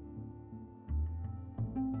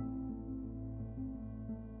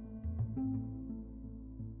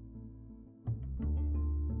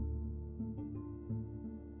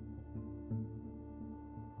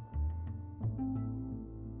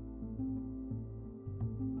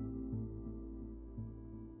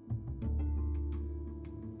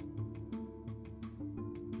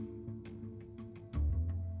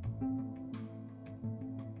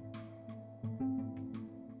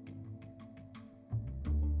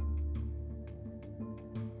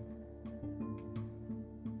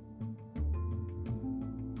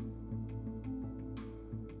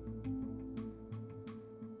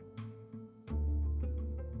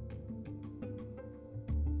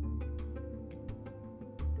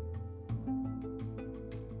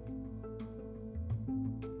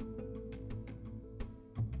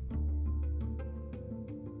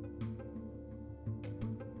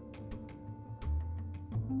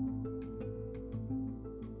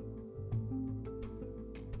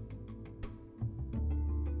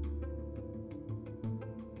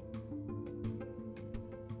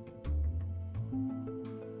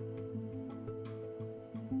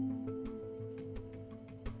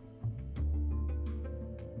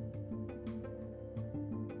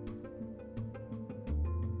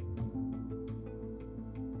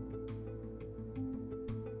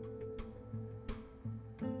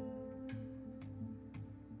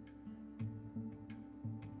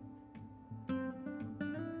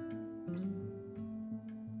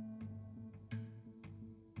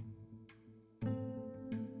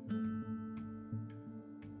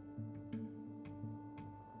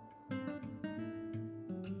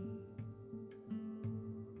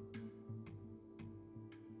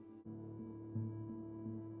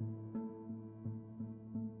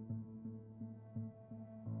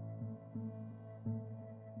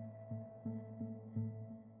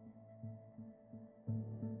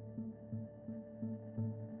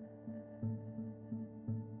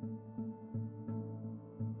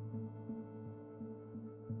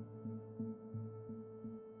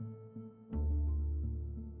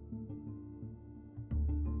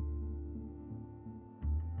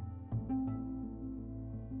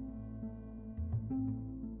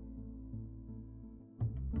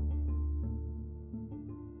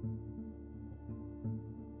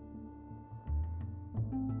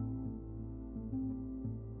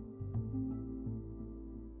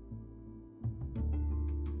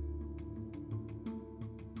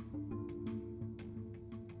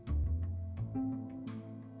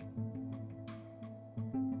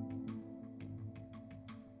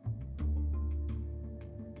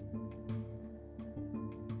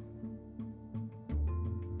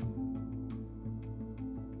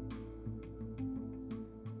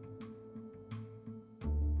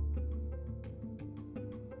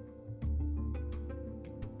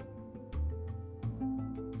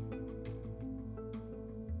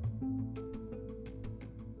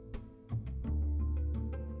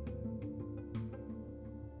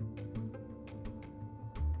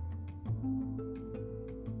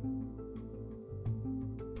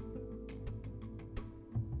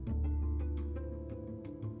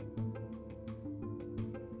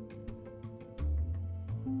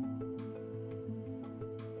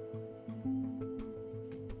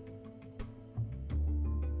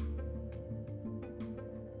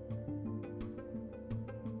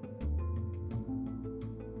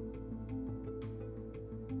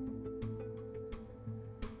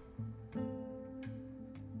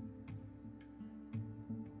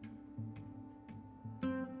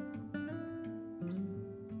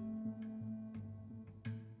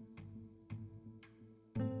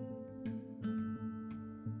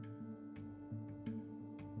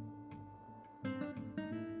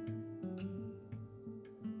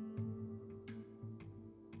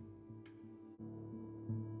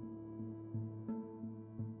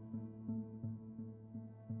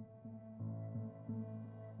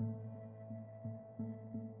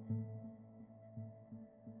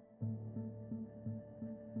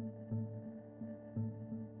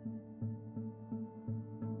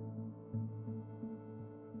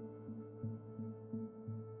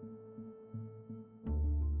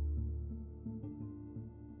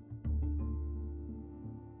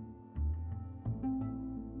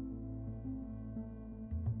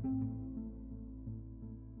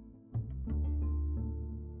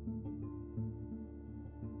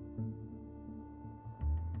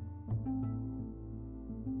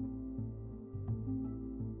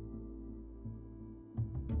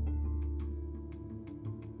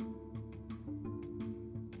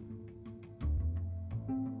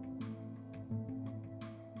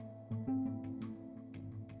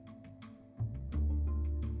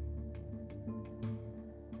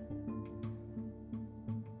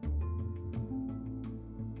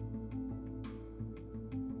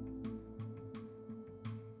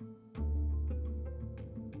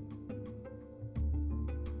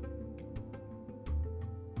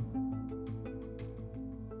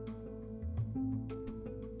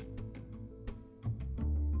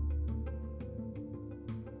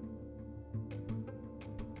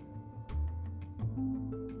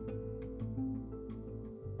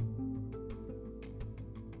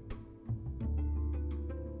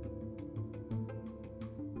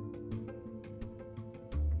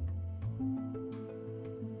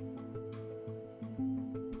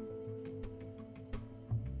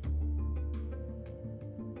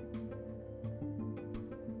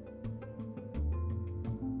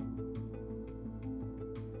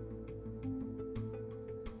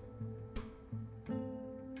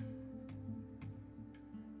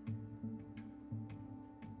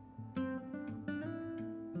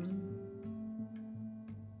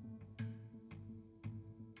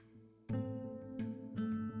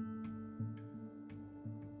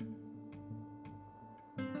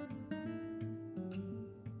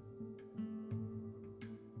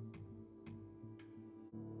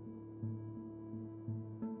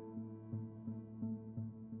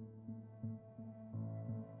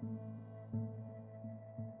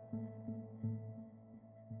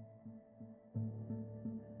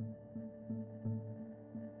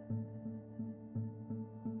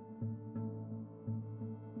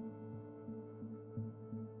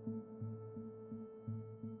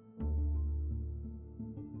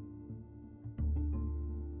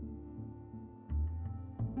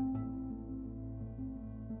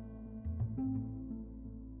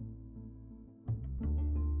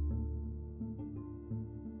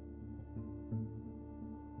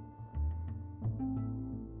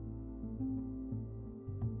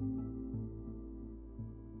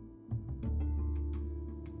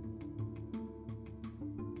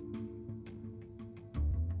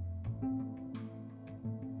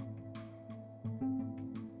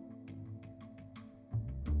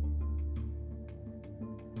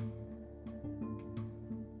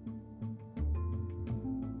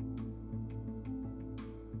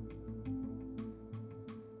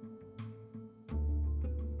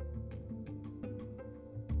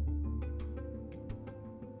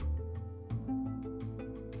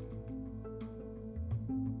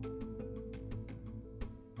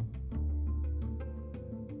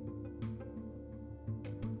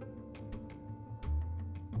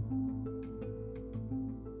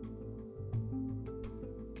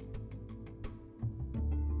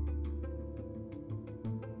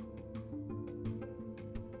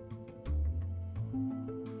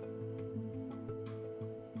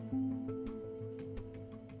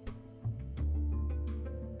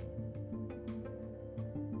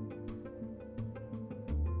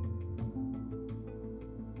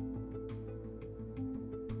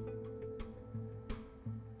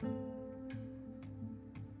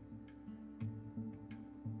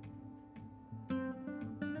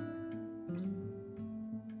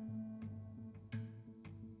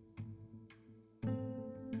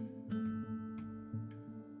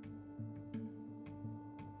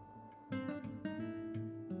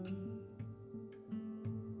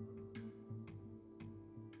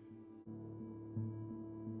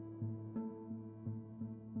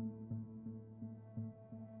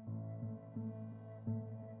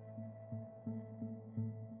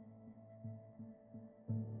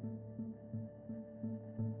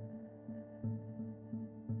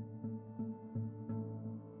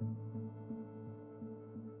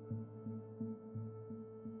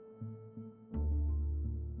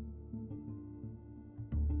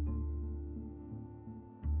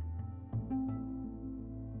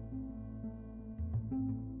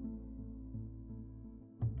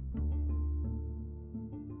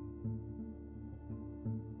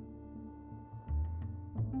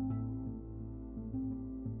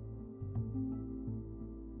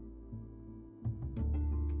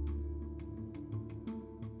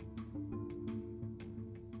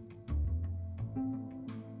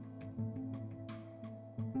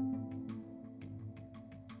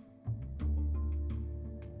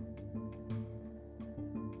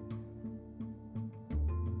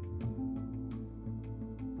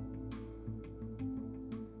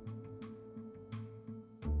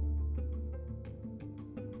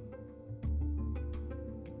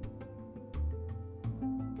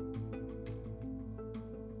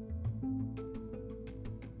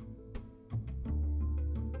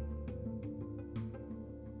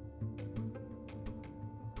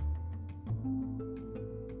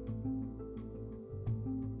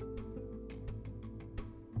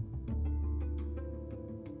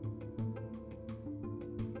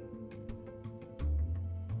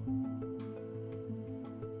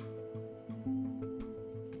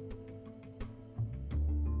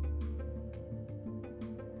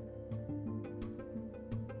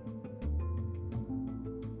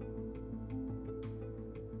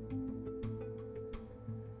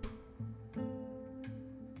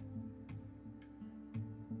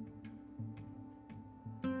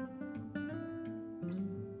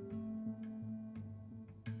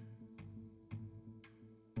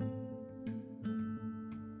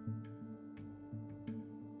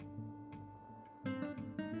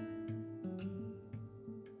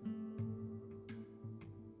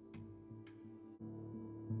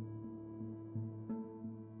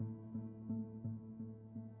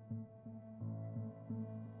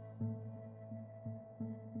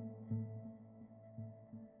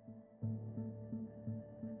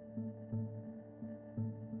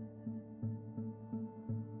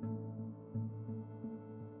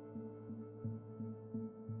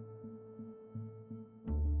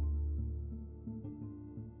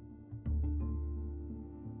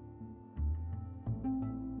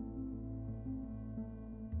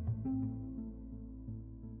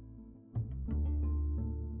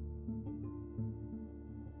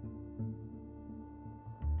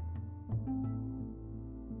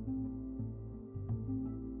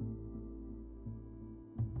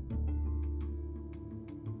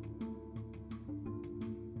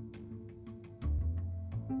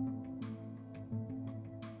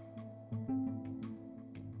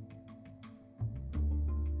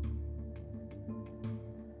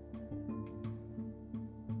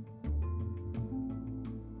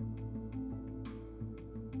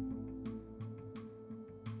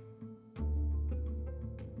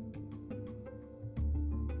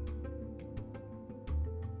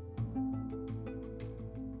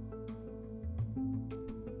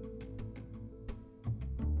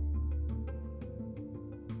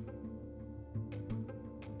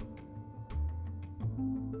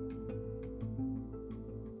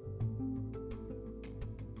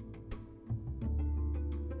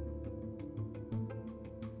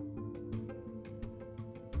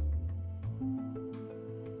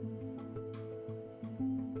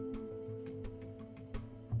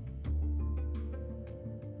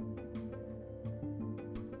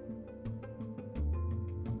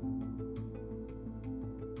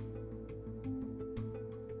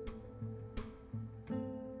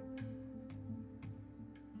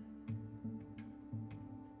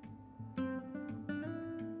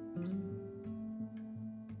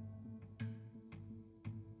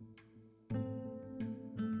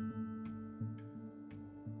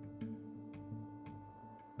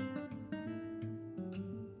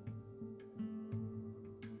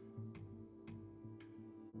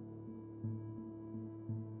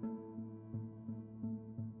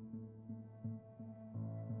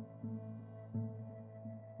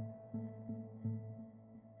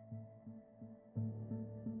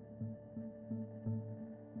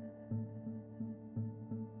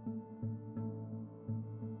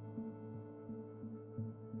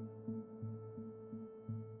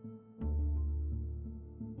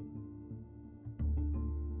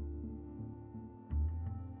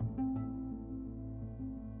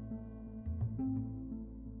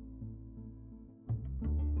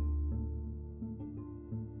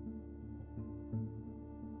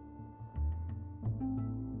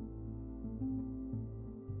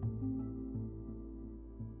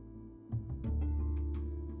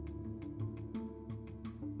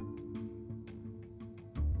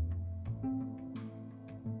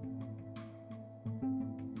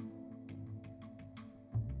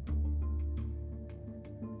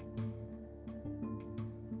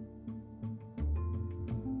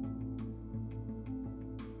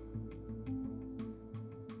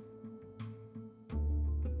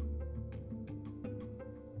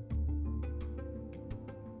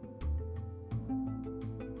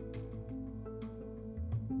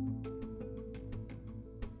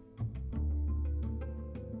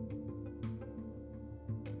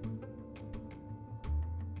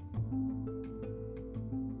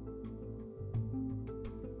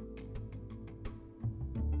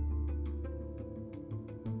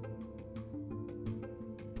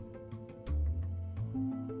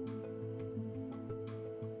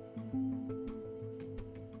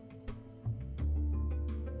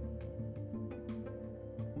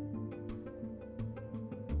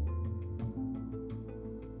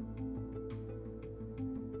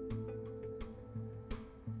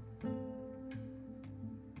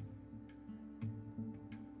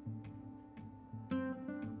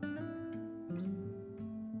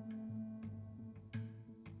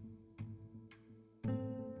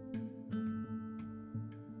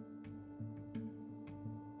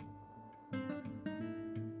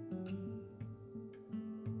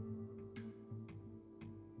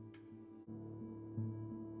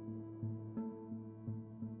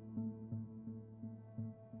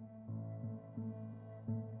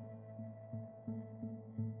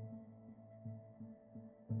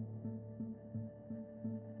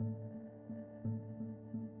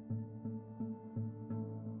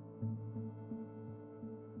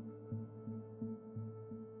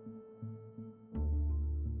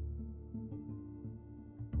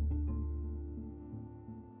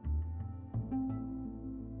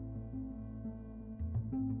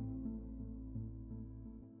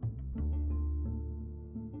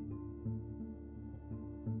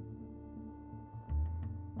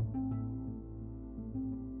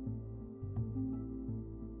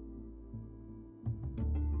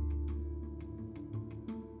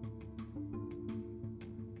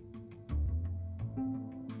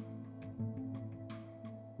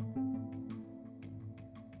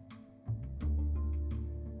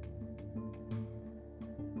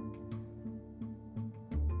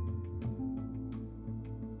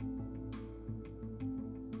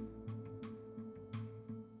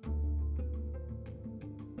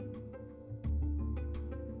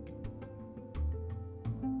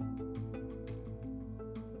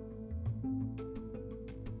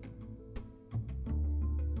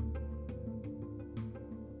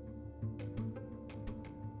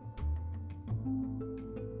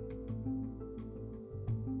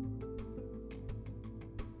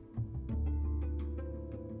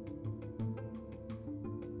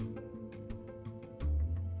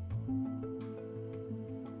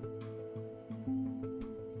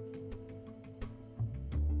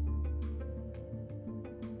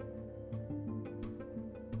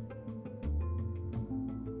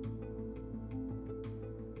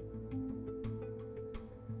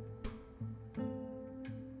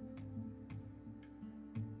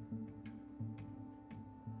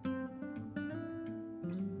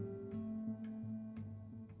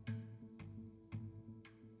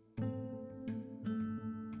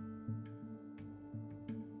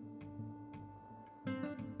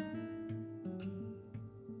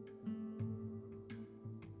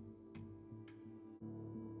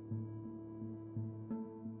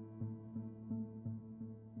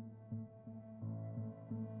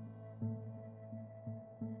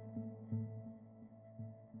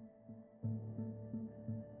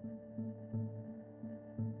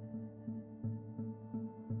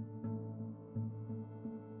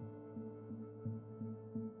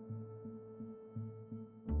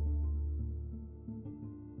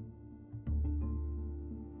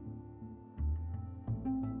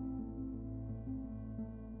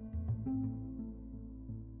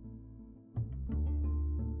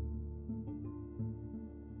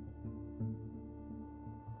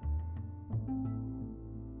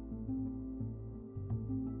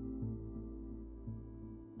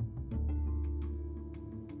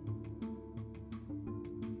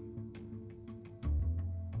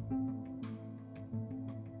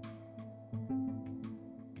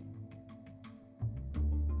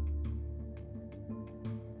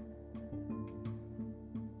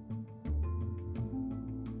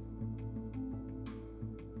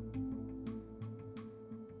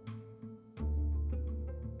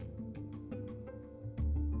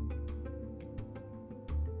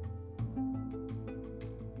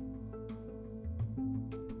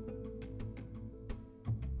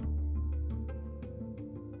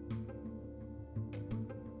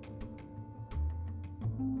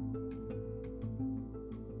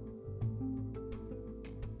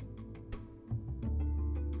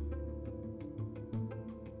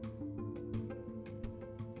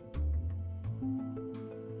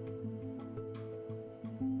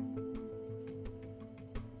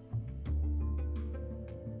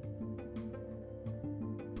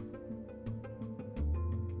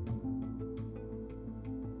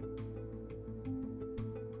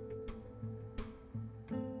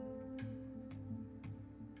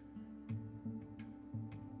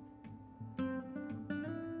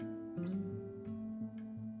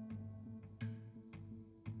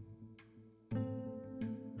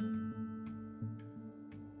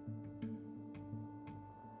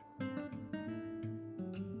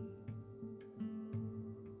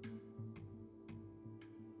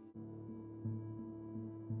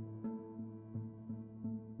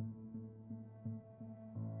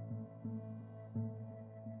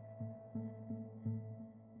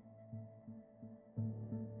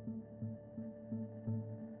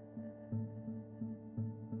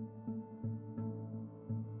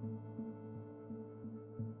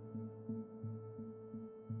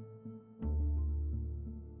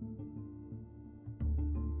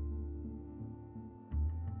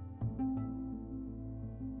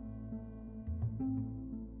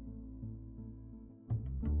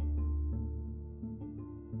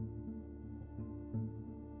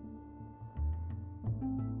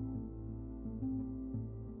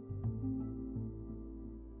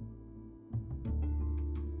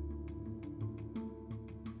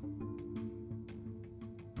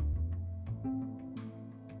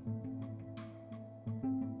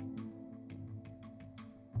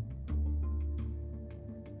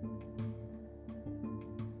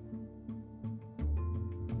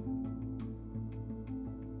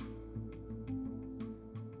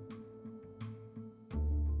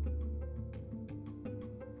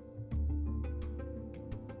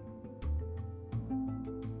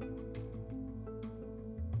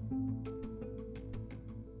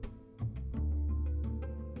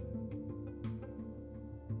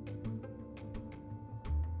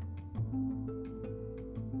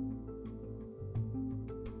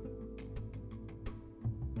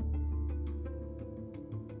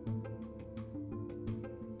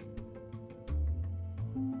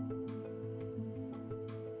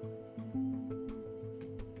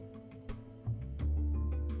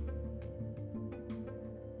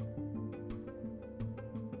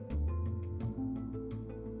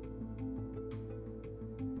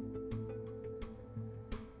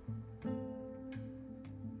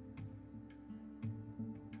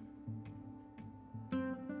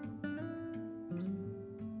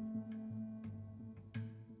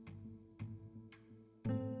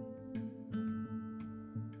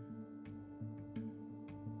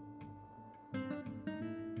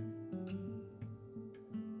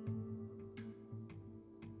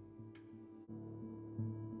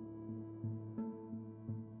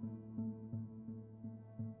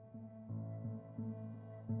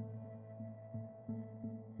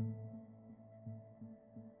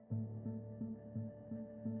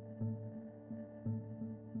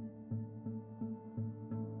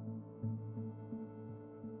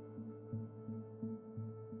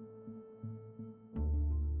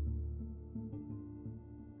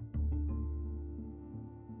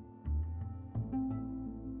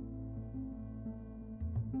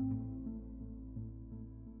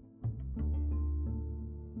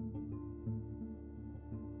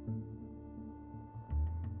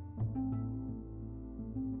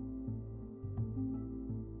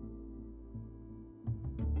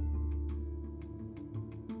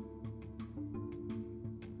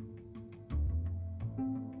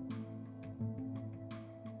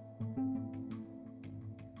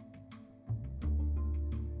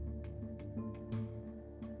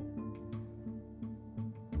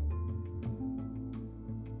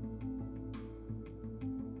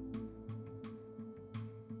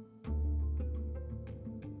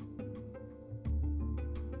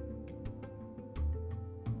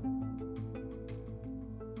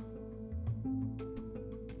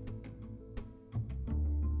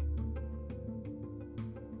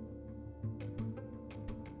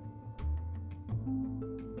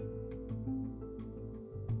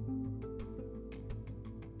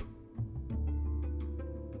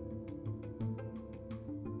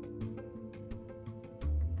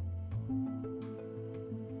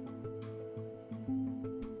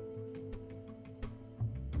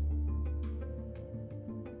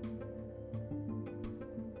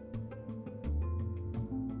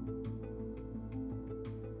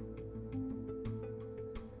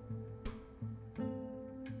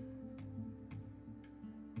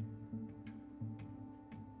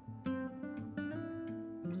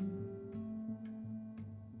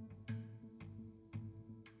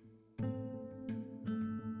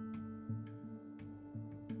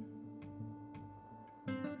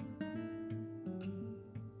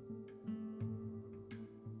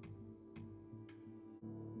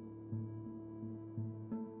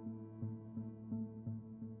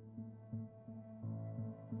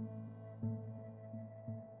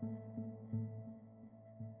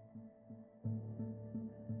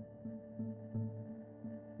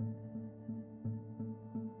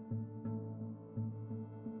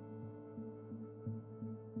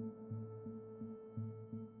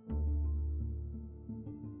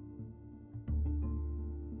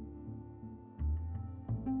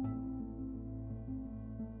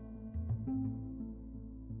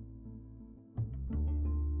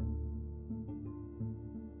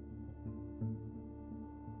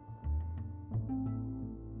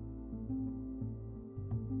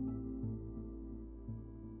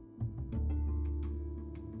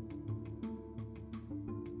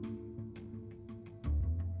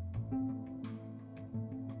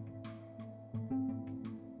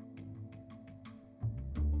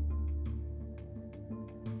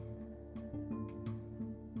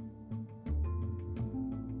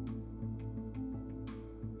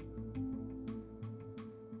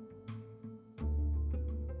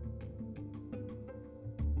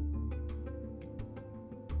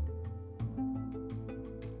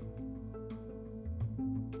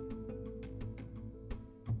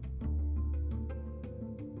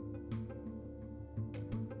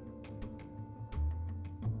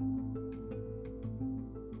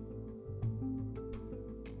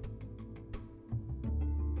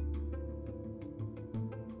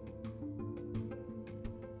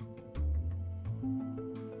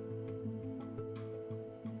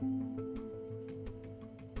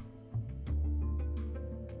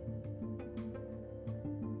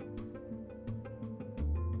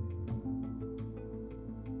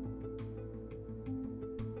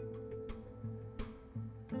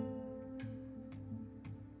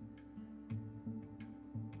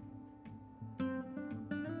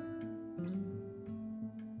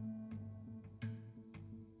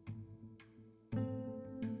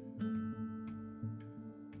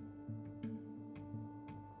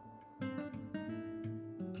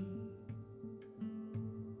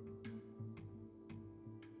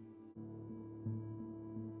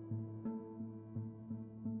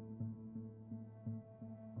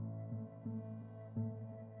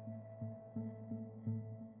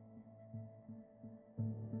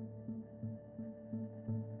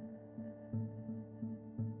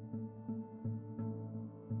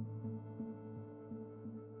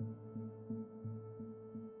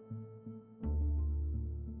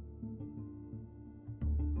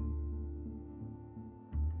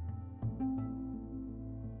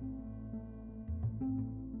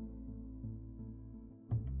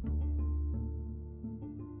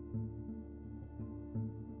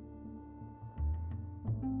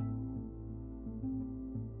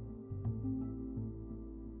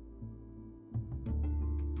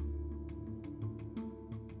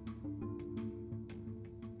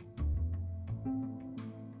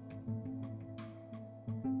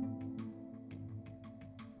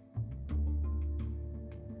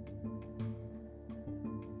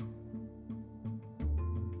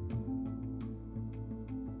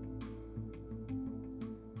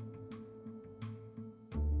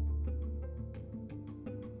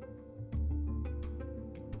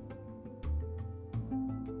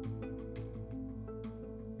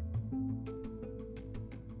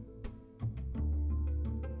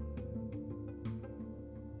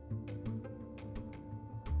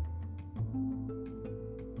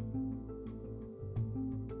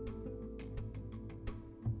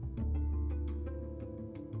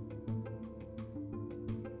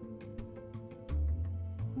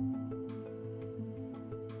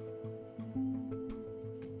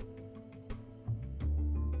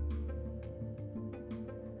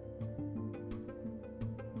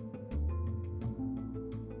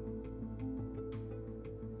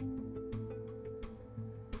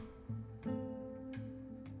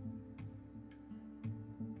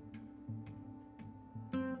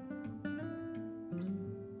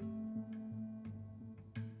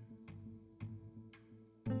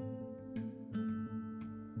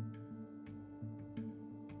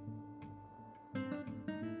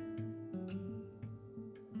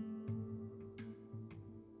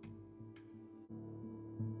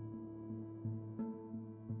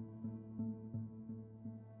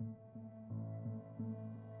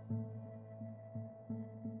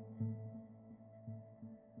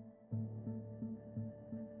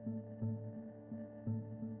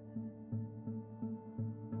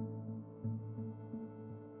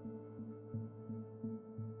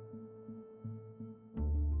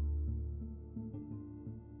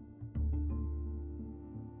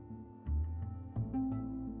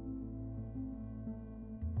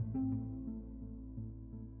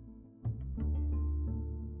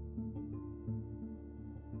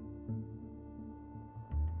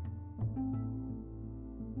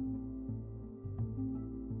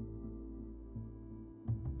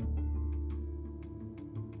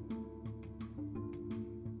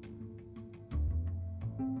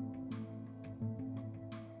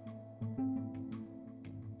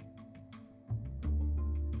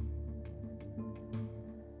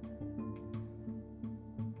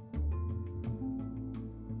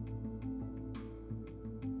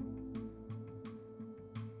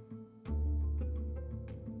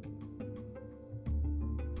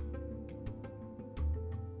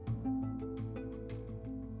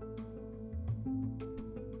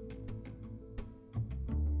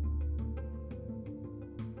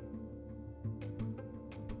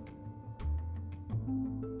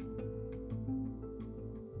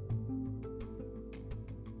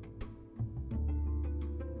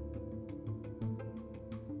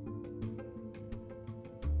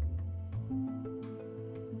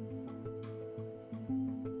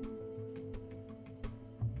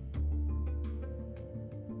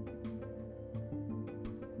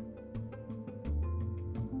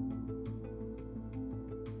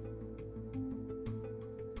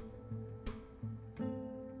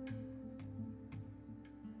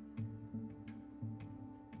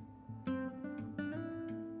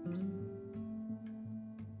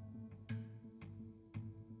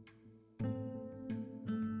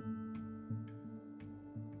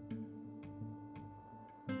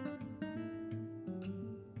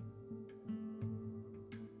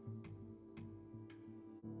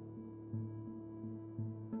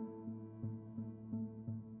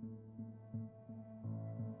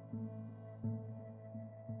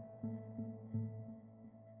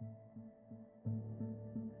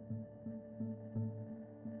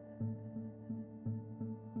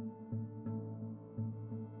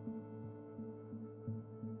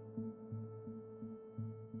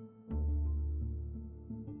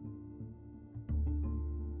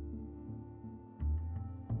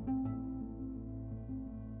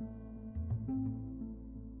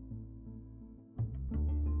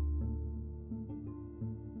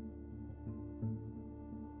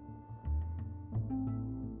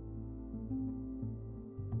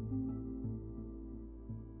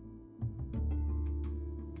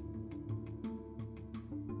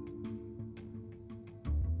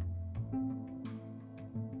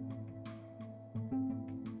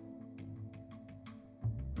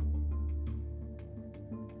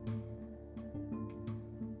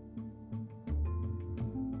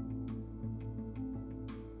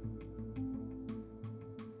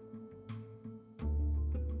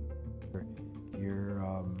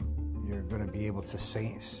 going to be able to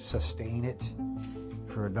sustain it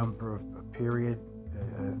for a period,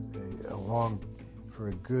 for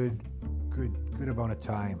a good amount of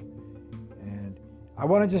time. And I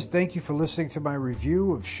want to just thank you for listening to my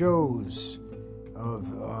review of shows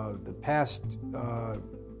of the past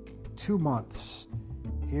 2 months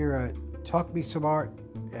here at Talk Me Some Art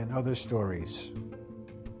and Other Stories.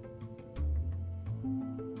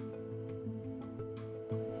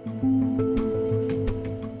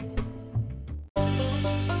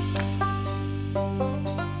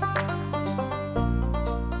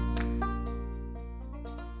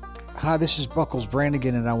 Hi, this is Buckles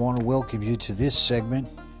Brannigan, and I want to welcome you to this segment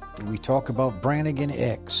where we talk about Brannigan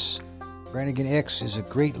X. Brannigan X is a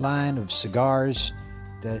great line of cigars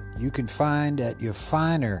that you can find at your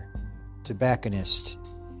finer tobacconist.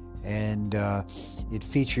 And it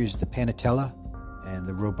features the Panatella and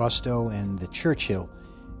the Robusto and the Churchill.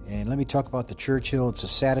 And let me talk about the Churchill. It's a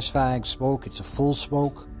satisfying smoke. It's a full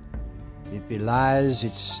smoke. It belies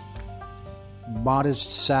its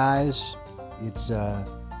modest size. It's a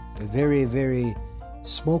very, very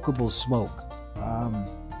smokable smoke.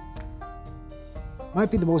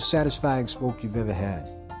 Might be the most satisfying smoke you've ever had.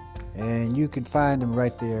 And you can find them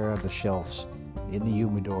right there on the shelves in the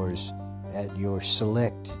humidors at your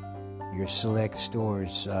select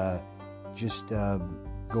stores. Just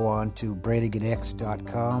go on to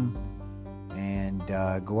BranniganX.com and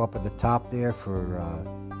go up at the top there for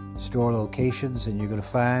store locations, and you're going to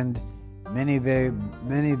find many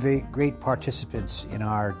very great participants in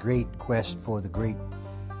our great quest for the great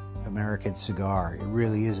American cigar. It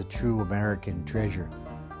really is a true American treasure.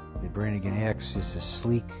 The Brannigan X is a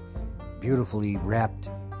sleek, beautifully wrapped,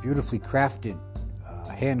 beautifully crafted,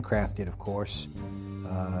 handcrafted, of course,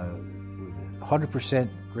 with 100%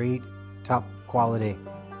 great, top quality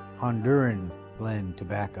Honduran blend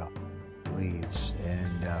tobacco leaves,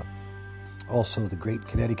 and also the great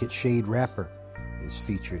Connecticut Shade wrapper is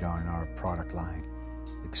featured on our product line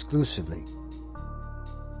exclusively.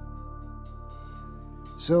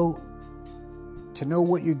 So, to know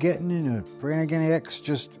what you're getting in a Brannigan X,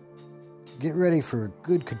 just get ready for a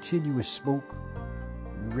good continuous smoke.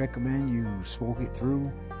 We recommend you smoke it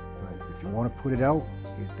through, but if you want to put it out,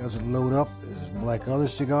 it doesn't load up. It's like other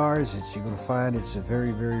cigars. You're going to find it's a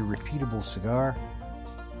very, very repeatable cigar.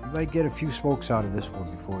 You might get a few smokes out of this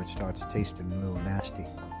one before it starts tasting a little nasty.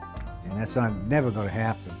 And that's never going to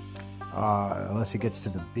happen unless it gets to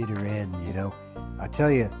the bitter end, you know. I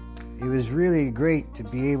tell you, it was really great to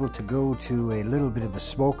be able to go to a little bit of a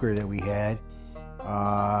smoker that we had.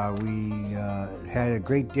 We had a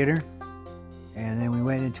great dinner, and then we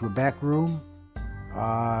went into a back room,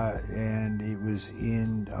 and it was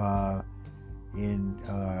in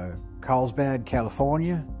Carlsbad,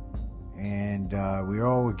 California, and we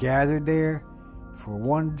all were gathered there for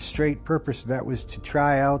one straight purpose, and that was to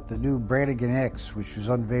try out the new Brannigan X, which was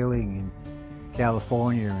unveiling in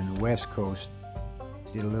California and the West Coast.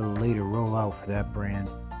 Did a little later rollout for that brand,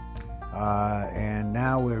 and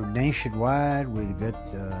now we're nationwide. We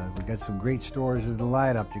got some great stores in the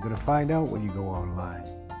lineup. You're going to find out when you go online,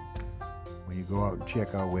 when you go out and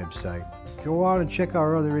check our website. Go out and check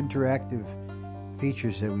our other interactive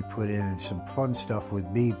features that we put in, and some fun stuff with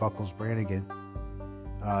me, Buckles Brannigan,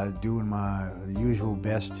 doing my usual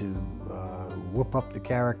best to whoop up the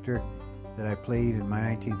character that I played in my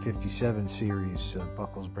 1957 series,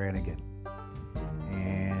 Buckles Brannigan.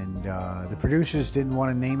 And the producers didn't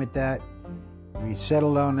want to name it that. We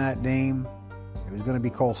settled on that name. It was going to be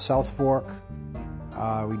called South Fork.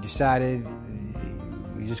 We decided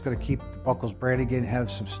we're just going to keep Buckles Brannigan,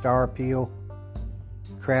 have some star appeal,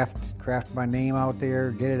 craft my name out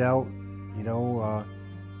there, get it out, you know,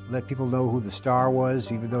 let people know who the star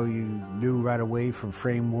was, even though you knew right away from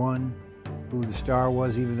frame one who the star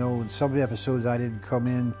was, even though in some episodes I didn't come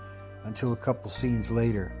in until a couple scenes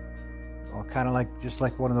later. Or kind of just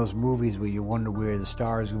like one of those movies where you wonder when the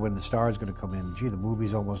star is going to come in. Gee, the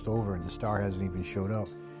movie's almost over and the star hasn't even showed up.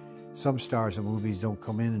 Some stars of movies don't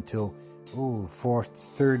come in until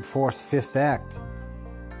third, fourth, fifth act.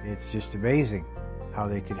 It's just amazing how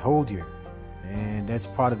they can hold you, and that's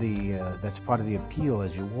part of the appeal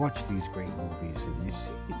as you watch these great movies, and you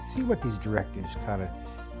see what these directors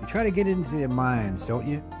you try to get into their minds, don't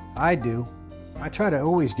you? I do. I try to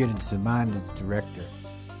always get into the mind of the director.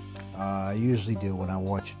 I usually do when I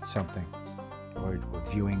watch something or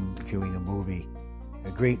viewing a movie, a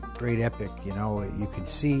great epic. You know, you can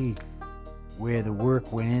see where the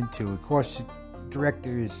work went into. Of course, the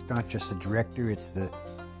director is not just the director; it's the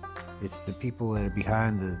people that are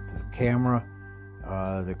behind the camera,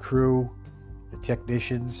 the crew, the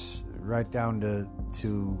technicians, right down to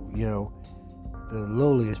the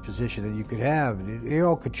lowliest position that you could have. They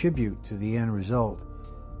all contribute to the end result.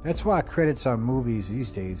 That's why credits on movies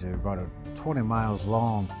these days are about 20 miles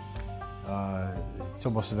long. It's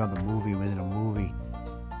almost another movie within a movie.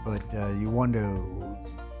 But you wonder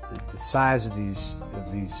the size of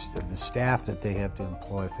the staff that they have to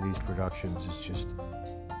employ for these productions is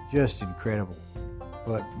just incredible.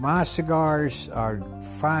 But my cigars are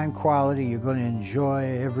fine quality. You're going to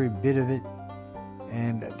enjoy every bit of it.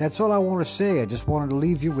 And that's all I want to say. I just wanted to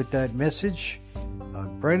leave you with that message.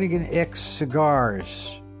 Brannigan X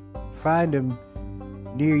Cigars. Find them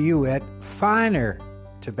near you at finer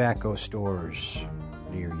tobacco stores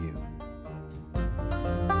near you.